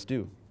librarians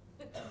do.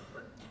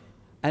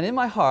 And in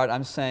my heart,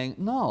 I'm saying,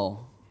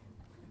 no,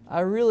 I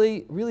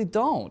really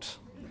don't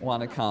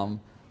want to come.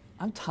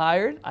 I'm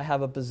tired. I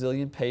have a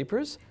bazillion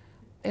papers.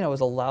 You know, it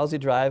was a lousy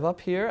drive up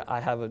here.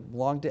 I have a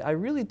long day. I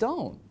really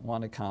don't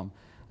want to come.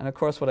 And of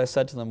course, what I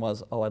said to them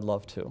was, oh, I'd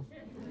love to.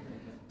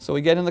 So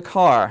we get in the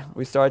car.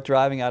 We start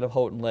driving out of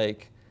Houghton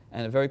Lake,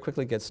 and it very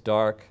quickly gets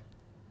dark,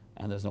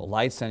 and there's no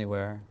lights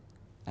anywhere,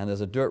 and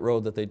there's a dirt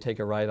road that they take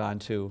a right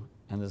onto,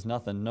 and there's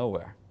nothing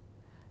nowhere.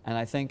 And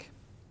I think,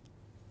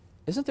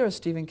 isn't there a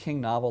Stephen King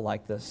novel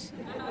like this?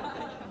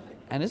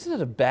 And isn't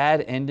it a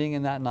bad ending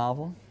in that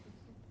novel?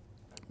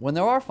 When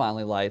there are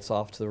finally lights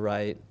off to the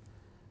right,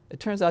 it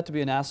turns out to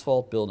be an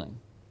asphalt building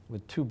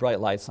with 2 bright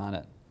lights on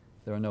it.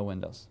 There are no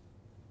windows.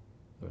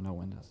 There are no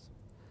windows.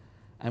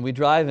 And we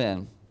drive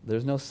in.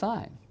 There's no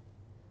sign.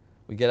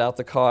 We get out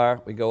the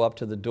car. We go up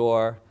to the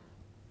door.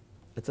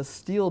 It's a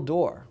steel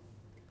door.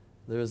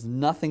 There is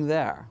nothing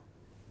there.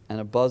 And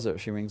a buzzer.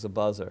 She rings a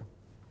buzzer.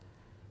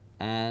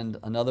 And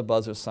another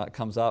buzzer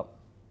comes up,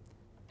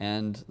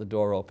 and the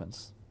door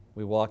opens.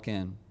 We walk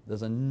in.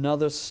 There's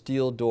another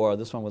steel door,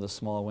 this one with a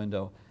small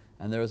window,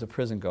 and there is a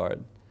prison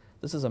guard.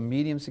 This is a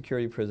medium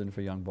security prison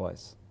for young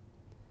boys.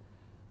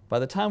 By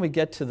the time we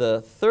get to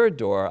the 3rd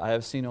door, I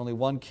have seen only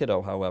one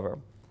kiddo, however.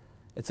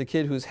 It's a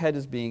kid whose head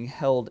is being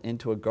held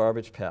into a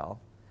garbage pail,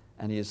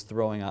 and he is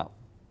throwing up.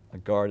 A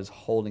guard is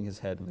holding his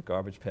head in the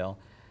garbage pail.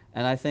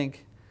 And I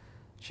think,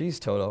 geez,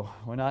 Toto,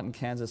 we're not in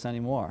Kansas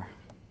anymore.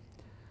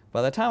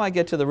 By the time I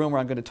get to the room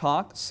where I'm going to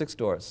talk, 6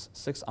 doors,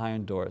 6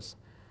 iron doors.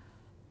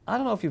 I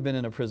don't know if you've been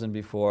in a prison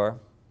before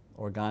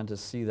or gone to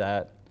see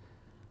that.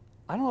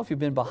 I don't know if you've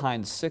been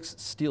behind 6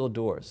 steel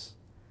doors.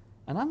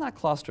 And I'm not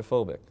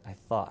claustrophobic, I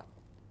thought.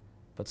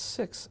 But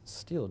 6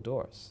 steel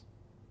doors.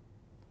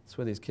 That's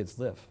where these kids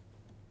live.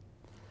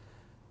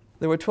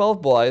 There were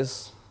 12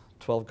 boys,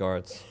 12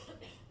 guards.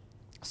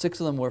 6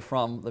 of them were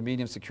from the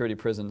medium security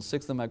prison.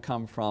 6 of them had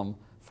come from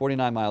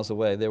 49 miles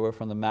away. They were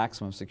from the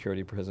maximum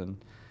security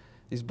prison.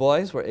 These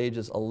boys were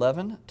ages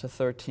 11 to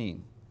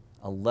 13.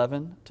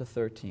 11 to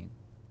 13.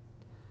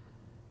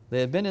 They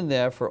had been in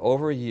there for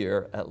over a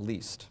year at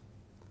least.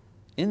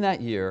 In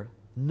that year,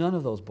 none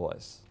of those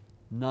boys,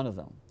 none of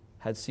them,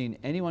 had seen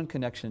anyone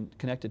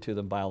connected to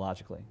them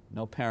biologically.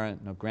 No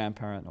parent, no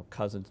grandparent, no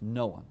cousins,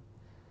 no one.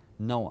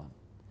 No one.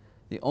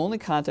 The only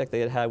contact they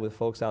had had with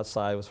folks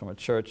outside was from a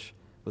church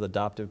with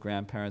adoptive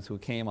grandparents who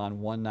came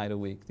on 1 night a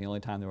week, the only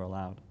time they were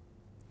allowed.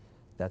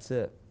 That's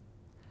it.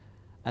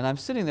 And I'm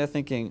sitting there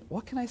thinking,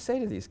 what can I say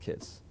to these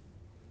kids?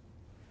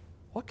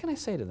 What can I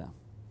say to them?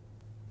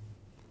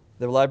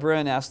 The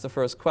librarian asked the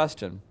first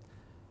question,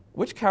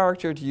 which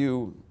character do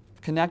you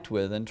connect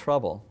with in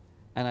Trouble?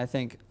 And I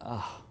think,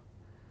 oh,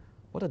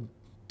 what a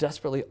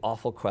desperately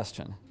awful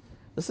question.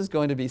 This is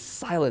going to be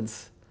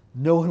silence.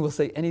 No one will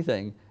say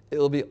anything. It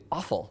will be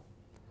awful.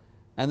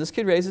 And this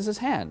kid raises his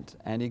hand,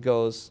 and he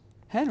goes,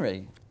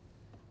 Henry.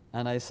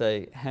 And I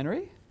say,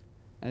 Henry?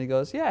 And he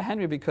goes, yeah,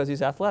 Henry, because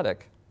he's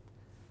athletic.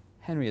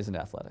 Henry isn't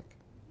athletic.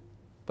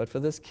 But for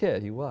this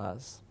kid, he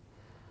was.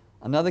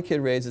 Another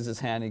kid raises his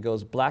hand, and he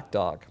goes, Black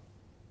Dog.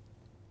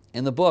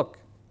 In the book,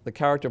 the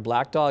character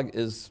Black Dog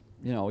is,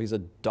 you know, he's a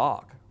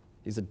dog.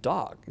 He's a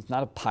dog. He's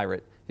not a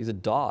pirate. He's a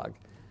dog.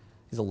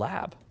 He's a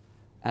lab.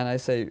 And I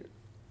say,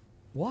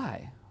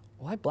 why?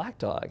 Why Black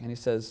Dog? And he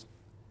says,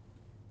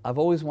 I've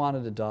always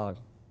wanted a dog,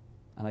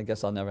 and I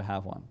guess I'll never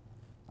have one.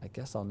 I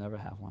guess I'll never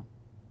have one.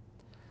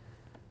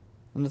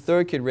 And the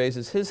third kid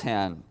raises his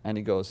hand, and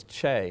he goes,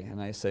 Che.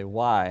 And I say,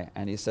 why?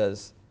 And he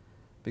says,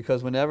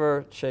 because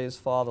whenever Che's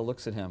father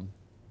looks at him,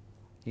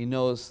 he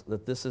knows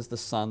that this is the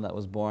son that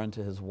was born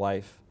to his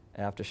wife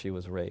after she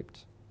was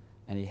raped,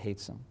 and he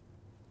hates him,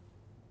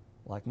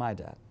 like my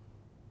dad.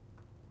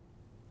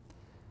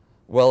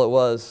 Well, it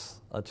was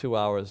 2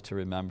 hours to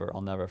remember.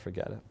 I'll never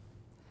forget it.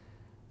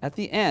 At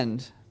the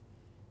end,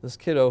 this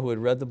kiddo who had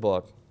read the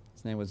book,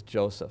 his name was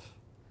Joseph,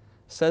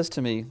 says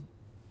to me,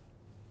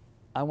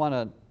 I want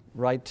to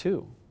write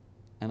too.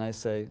 And I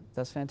say,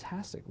 that's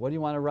fantastic. What do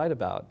you want to write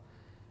about?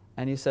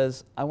 And he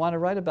says, I want to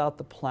write about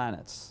the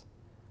planets.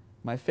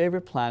 My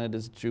favorite planet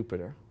is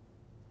Jupiter.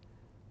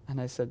 And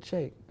I said,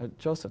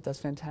 Joseph, that's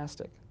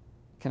fantastic.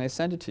 Can I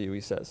send it to you? He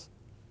says,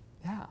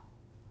 yeah,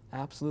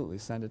 absolutely,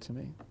 send it to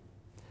me.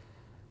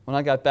 When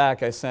I got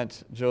back, I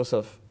sent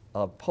Joseph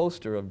a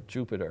poster of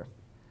Jupiter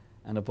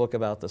and a book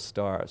about the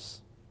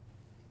stars.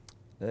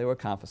 They were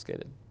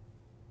confiscated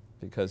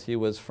because he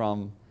was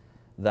from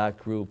that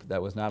group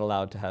that was not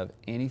allowed to have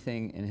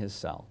anything in his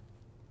cell.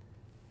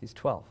 He's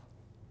 12.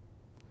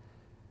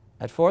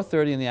 At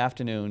 4:30 in the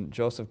afternoon,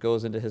 Joseph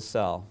goes into his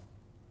cell.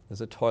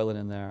 There's a toilet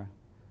in there,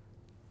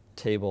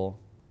 table,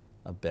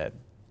 a bed.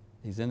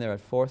 He's in there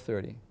at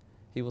 4:30.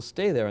 He will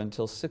stay there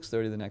until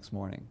 6:30 the next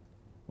morning,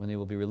 when he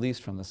will be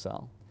released from the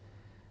cell.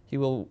 He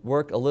will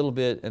work a little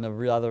bit in a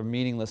rather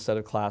meaningless set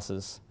of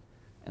classes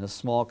in a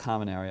small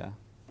common area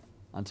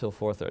until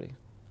 4:30.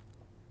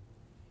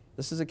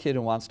 This is a kid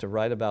who wants to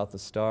write about the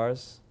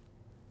stars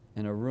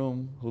in a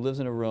room, who lives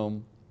in a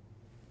room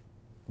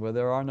where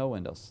there are no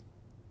windows.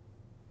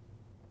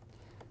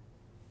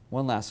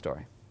 One last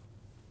story.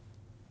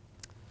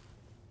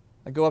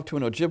 I go up to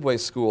an Ojibwe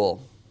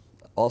school,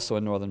 also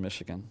in northern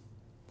Michigan.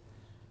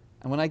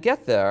 And when I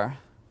get there,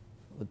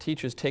 the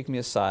teachers take me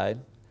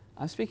aside.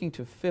 I'm speaking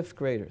to 5th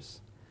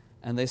graders,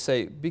 and they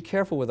say, "Be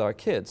careful with our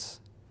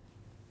kids,"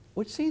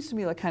 which seems to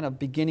me like kind of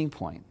beginning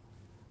point.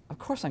 Of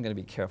course I'm going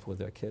to be careful with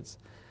their kids.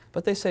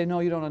 But they say, "No,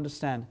 you don't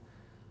understand.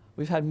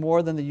 We've had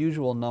more than the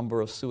usual number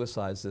of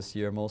suicides this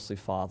year, mostly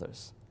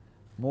fathers.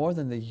 More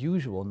than the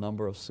usual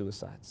number of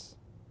suicides."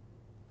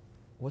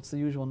 What's the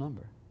usual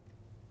number?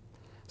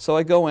 So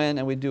I go in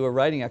and we do a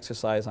writing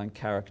exercise on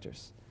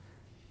characters.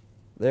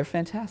 They're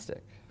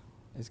fantastic.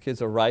 These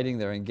kids are writing,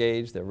 they're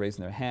engaged, they're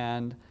raising their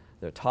hand,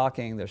 they're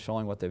talking, they're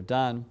showing what they've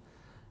done.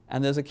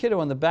 And there's a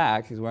kiddo in the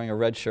back, he's wearing a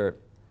red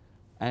shirt,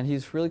 and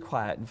he's really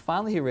quiet. And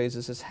finally he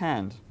raises his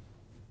hand.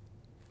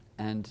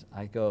 And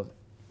I go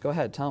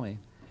ahead, tell me.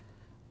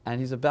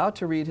 And he's about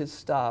to read his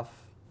stuff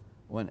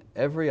when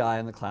every eye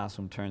in the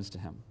classroom turns to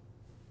him.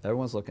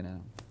 Everyone's looking at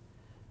him.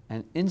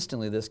 And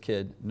instantly this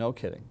kid, no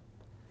kidding,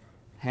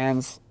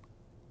 hands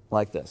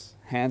like this,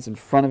 hands in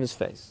front of his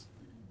face.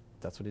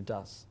 That's what he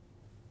does.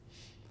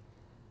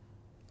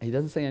 He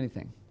doesn't say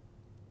anything.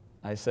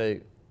 I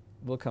say,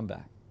 "We'll come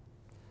back."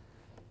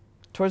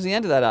 Towards the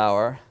end of that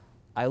hour,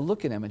 I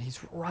look at him and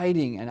he's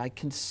writing, and I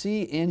can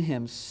see in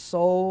him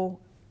so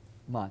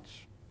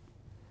much.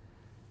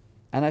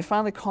 And I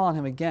finally call on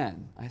him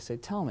again. I say,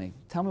 tell me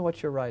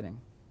what you're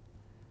writing."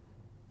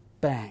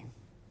 Bang,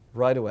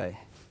 right away,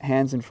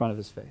 hands in front of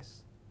his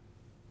face.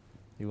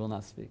 He will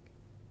not speak.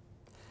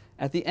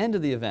 At the end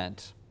of the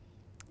event,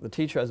 the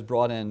teacher has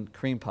brought in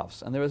cream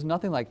puffs, and there is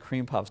nothing like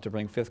cream puffs to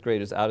bring 5th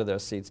graders out of their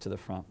seats to the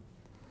front.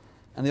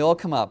 And they all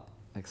come up,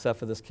 except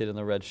for this kid in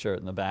the red shirt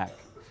in the back.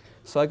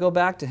 So I go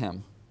back to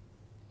him,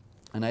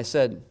 and I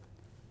said,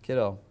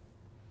 "Kiddo,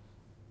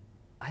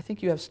 I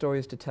think you have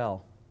stories to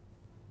tell,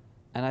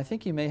 and I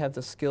think you may have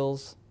the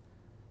skills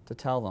to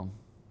tell them."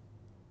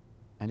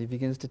 And he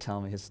begins to tell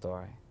me his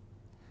story.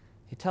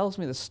 He tells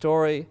me the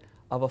story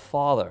of a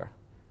father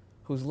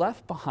who's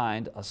left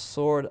behind a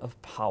sword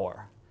of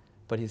power,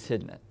 but he's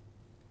hidden it.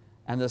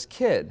 And this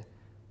kid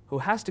who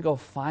has to go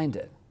find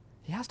it,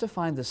 he has to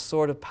find this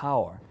sword of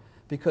power,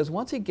 because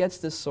once he gets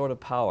this sword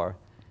of power,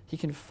 he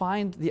can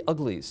find the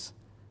uglies,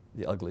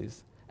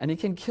 and he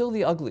can kill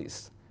the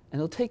uglies, and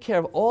he'll take care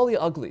of all the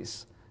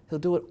uglies. He'll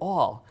do it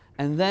all.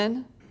 And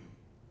then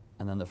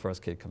the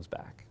first kid comes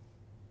back,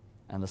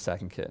 and the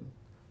second kid,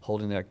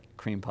 holding their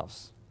cream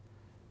puffs.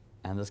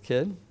 And this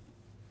kid,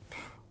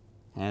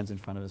 hands in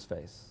front of his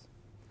face.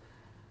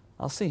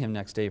 I'll see him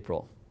next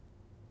April.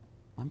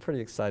 I'm pretty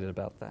excited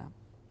about that.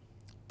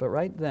 But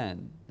right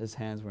then, his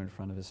hands were in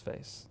front of his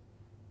face.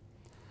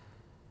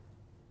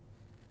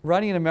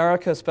 Writing in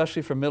America,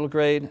 especially for middle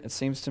grade, it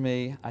seems to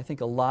me, I think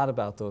a lot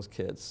about those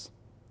kids.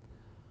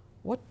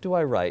 What do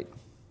I write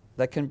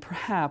that can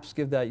perhaps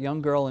give that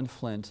young girl in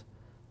Flint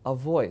a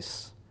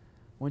voice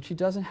when she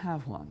doesn't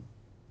have one?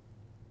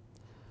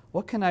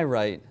 What can I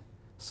write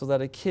so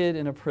that a kid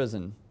in a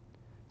prison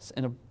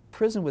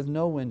with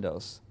no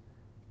windows,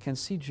 can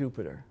see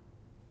Jupiter?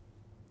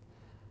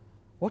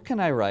 What can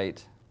I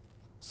write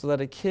so that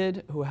a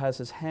kid who has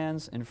his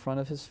hands in front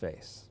of his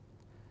face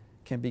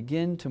can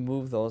begin to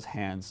move those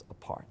hands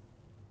apart?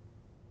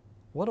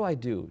 What do I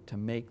do to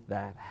make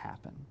that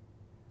happen?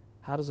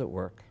 How does it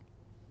work?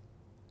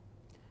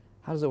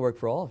 How does it work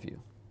for all of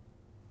you?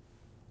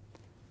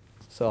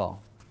 So,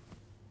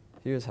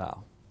 here's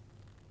how.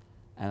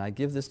 And I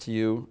give this to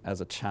you as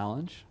a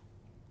challenge,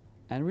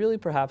 and really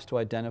perhaps to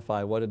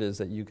identify what it is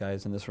that you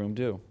guys in this room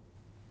do.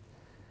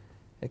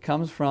 It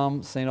comes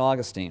from St.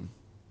 Augustine.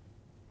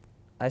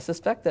 I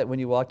suspect that when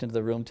you walked into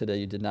the room today,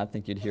 you did not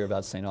think you'd hear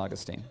about St.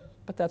 Augustine,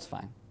 but that's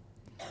fine.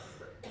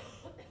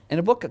 In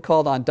a book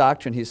called On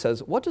Doctrine, he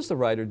says, what does the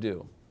writer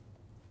do?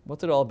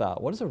 What's it all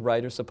about? What is a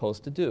writer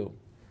supposed to do?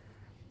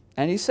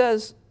 And he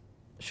says,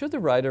 should the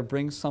writer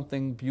bring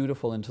something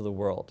beautiful into the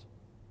world?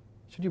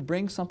 Should you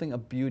bring something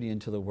of beauty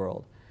into the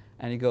world?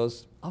 And he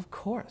goes, of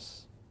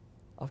course.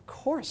 Of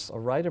course, a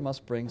writer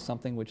must bring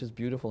something which is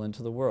beautiful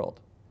into the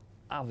world.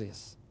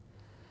 Obvious.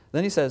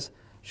 Then he says,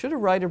 should a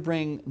writer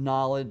bring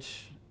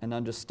knowledge and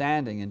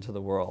understanding into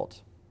the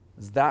world?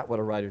 Is that what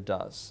a writer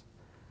does?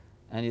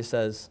 And he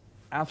says,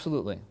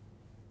 absolutely.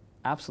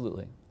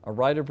 Absolutely. A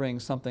writer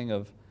brings something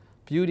of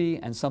beauty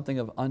and something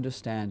of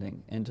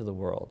understanding into the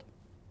world.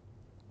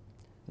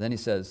 Then he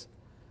says,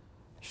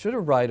 should a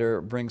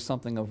writer bring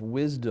something of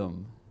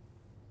wisdom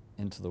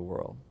into the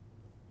world?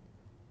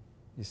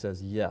 He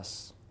says,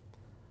 yes,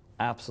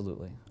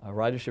 Absolutely. A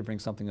writer should bring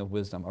something of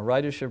wisdom. A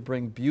writer should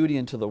bring beauty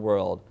into the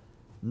world,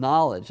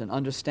 knowledge and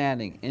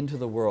understanding into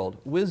the world,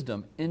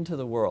 wisdom into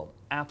the world.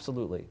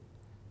 Absolutely.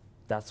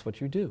 That's what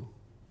you do.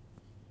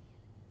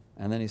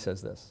 And then he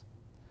says this,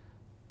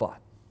 but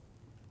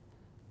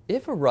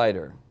if a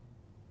writer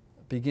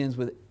begins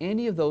with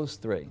any of those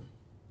three,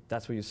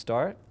 that's where you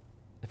start.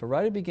 If a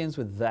writer begins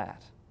with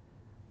that,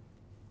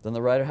 then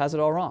the writer has it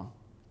all wrong.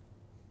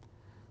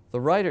 The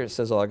writer,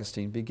 says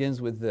Augustine,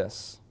 begins with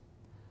this.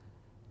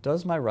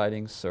 Does my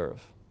writing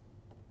serve?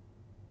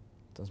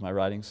 Does my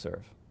writing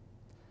serve?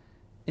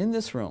 In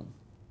this room,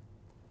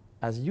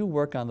 as you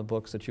work on the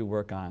books that you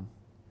work on,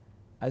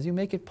 as you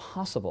make it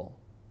possible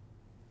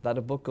that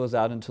a book goes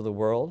out into the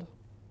world,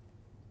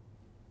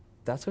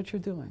 that's what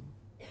you're doing.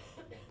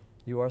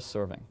 You are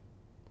serving.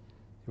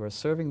 You are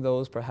serving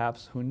those,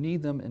 perhaps, who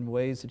need them in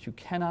ways that you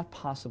cannot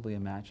possibly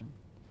imagine.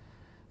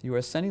 You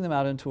are sending them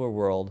out into a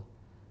world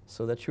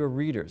so that your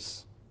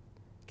readers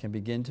can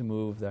begin to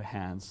move their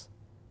hands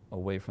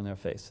away from their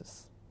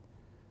faces.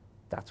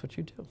 That's what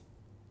you do.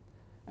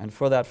 And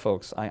for that,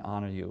 folks, I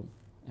honor you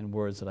in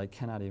words that I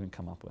cannot even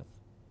come up with.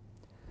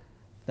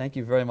 Thank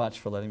you very much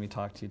for letting me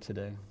talk to you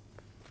today.